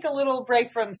going to take a little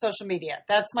break from social media.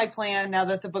 That's my plan now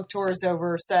that the book tour is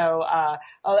over. So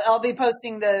I'll be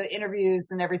posting the interviews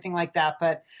and everything like that.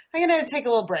 But I'm going to take a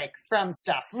little break from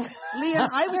stuff. Lian,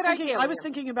 I was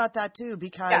thinking about that too,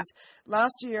 because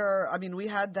last year, I mean, we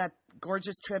had that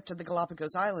gorgeous trip to the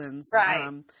Galapagos Islands.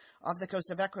 Right. Off the coast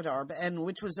of Ecuador, and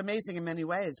which was amazing in many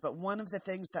ways. But one of the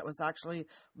things that was actually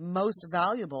most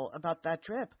valuable about that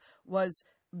trip was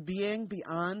being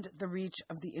beyond the reach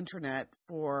of the internet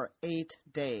for 8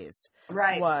 days.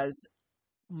 Right. Was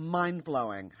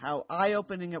mind-blowing how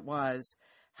eye-opening it was,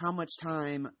 how much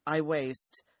time I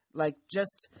waste, like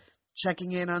just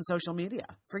checking in on social media.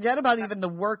 Forget about even the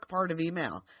work part of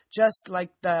email, just like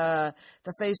the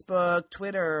Facebook,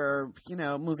 Twitter,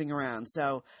 moving around.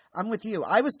 So I'm with you.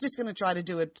 I was just going to try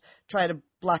to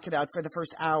block it out for the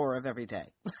first hour of every day.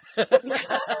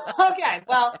 Okay.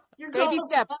 Well, you're baby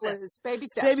steps, Liz. Baby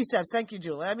steps. Baby steps. Thank you,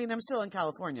 Julie. I mean, I'm still in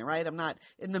California, right? I'm not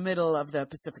in the middle of the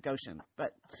Pacific Ocean,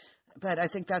 but I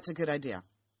think that's a good idea.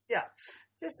 Yeah.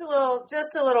 Just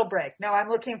a little break. No, I'm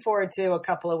looking forward to a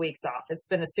couple of weeks off. It's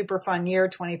been a super fun year,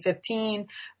 2015,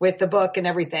 with the book and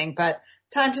everything, but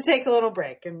time to take a little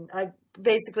break. And I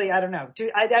don't know.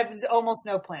 I have almost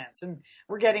no plans, and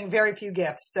we're getting very few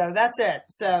gifts. So that's it.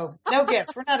 So no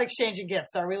gifts. We're not exchanging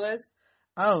gifts, are we, Liz?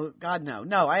 Oh, God, no.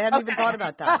 No, I hadn't even thought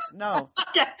about that. No.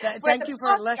 Okay. Thank you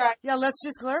for, let's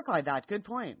just clarify that. Good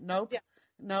point. Nope. Yeah.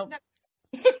 Nope.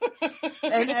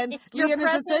 And Leanne,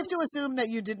 is it safe to assume that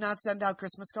you did not send out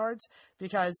Christmas cards?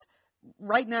 Because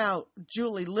right now,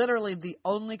 Julie, literally the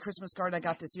only Christmas card I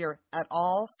got this year at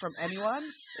all from anyone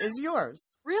is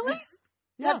yours. Really?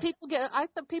 Yeah. I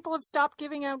thought people have stopped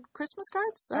giving out Christmas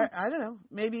cards. So. I don't know.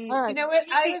 Maybe. Right. You know what?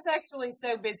 I was actually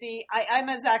so busy. I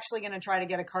was actually going to try to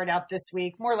get a card out this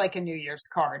week, more like a New Year's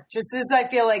card, just as I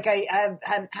feel like I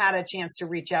haven't had a chance to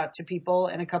reach out to people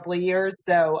in a couple of years.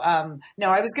 So, no,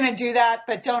 I was going to do that,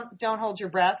 but don't hold your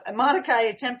breath. And Monica, I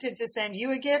attempted to send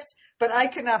you a gift, but I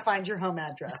could not find your home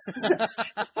address.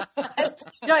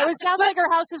 No, it sounds like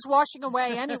her house is washing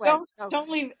away anyway. Don't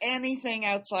leave anything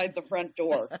outside the front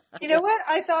door. You know what?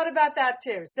 I thought about that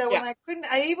too. So when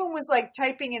I even was like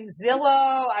typing in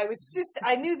Zillow.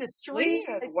 I knew the street.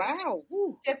 Wow.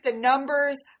 Get the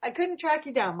numbers. I couldn't track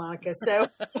you down, Monica. So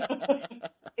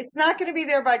it's not going to be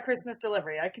there by Christmas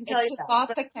delivery. I can tell you that. It's the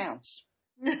thought that counts.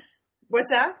 What's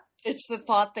that? It's the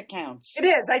thought that counts. It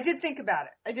is. I did think about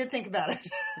it.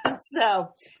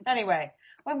 So anyway,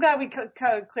 well, I'm glad we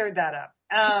cleared that up.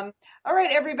 All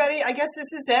right, everybody. I guess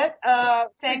this is it.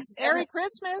 Thanks. Merry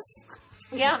Christmas.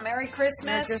 Yeah, Merry Christmas.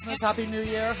 Merry Christmas, Happy New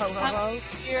Year, ho, ho, ho.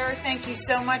 Thank you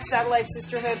so much, Satellite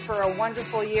Sisterhood, for a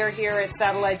wonderful year here at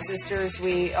Satellite Sisters.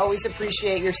 We always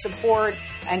appreciate your support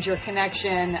and your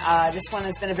connection. This one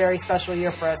has been a very special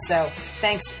year for us, so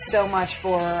thanks so much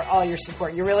for all your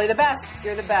support. You're really the best.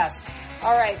 You're the best.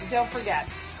 All right, don't forget,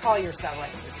 call your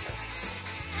Satellite Sister.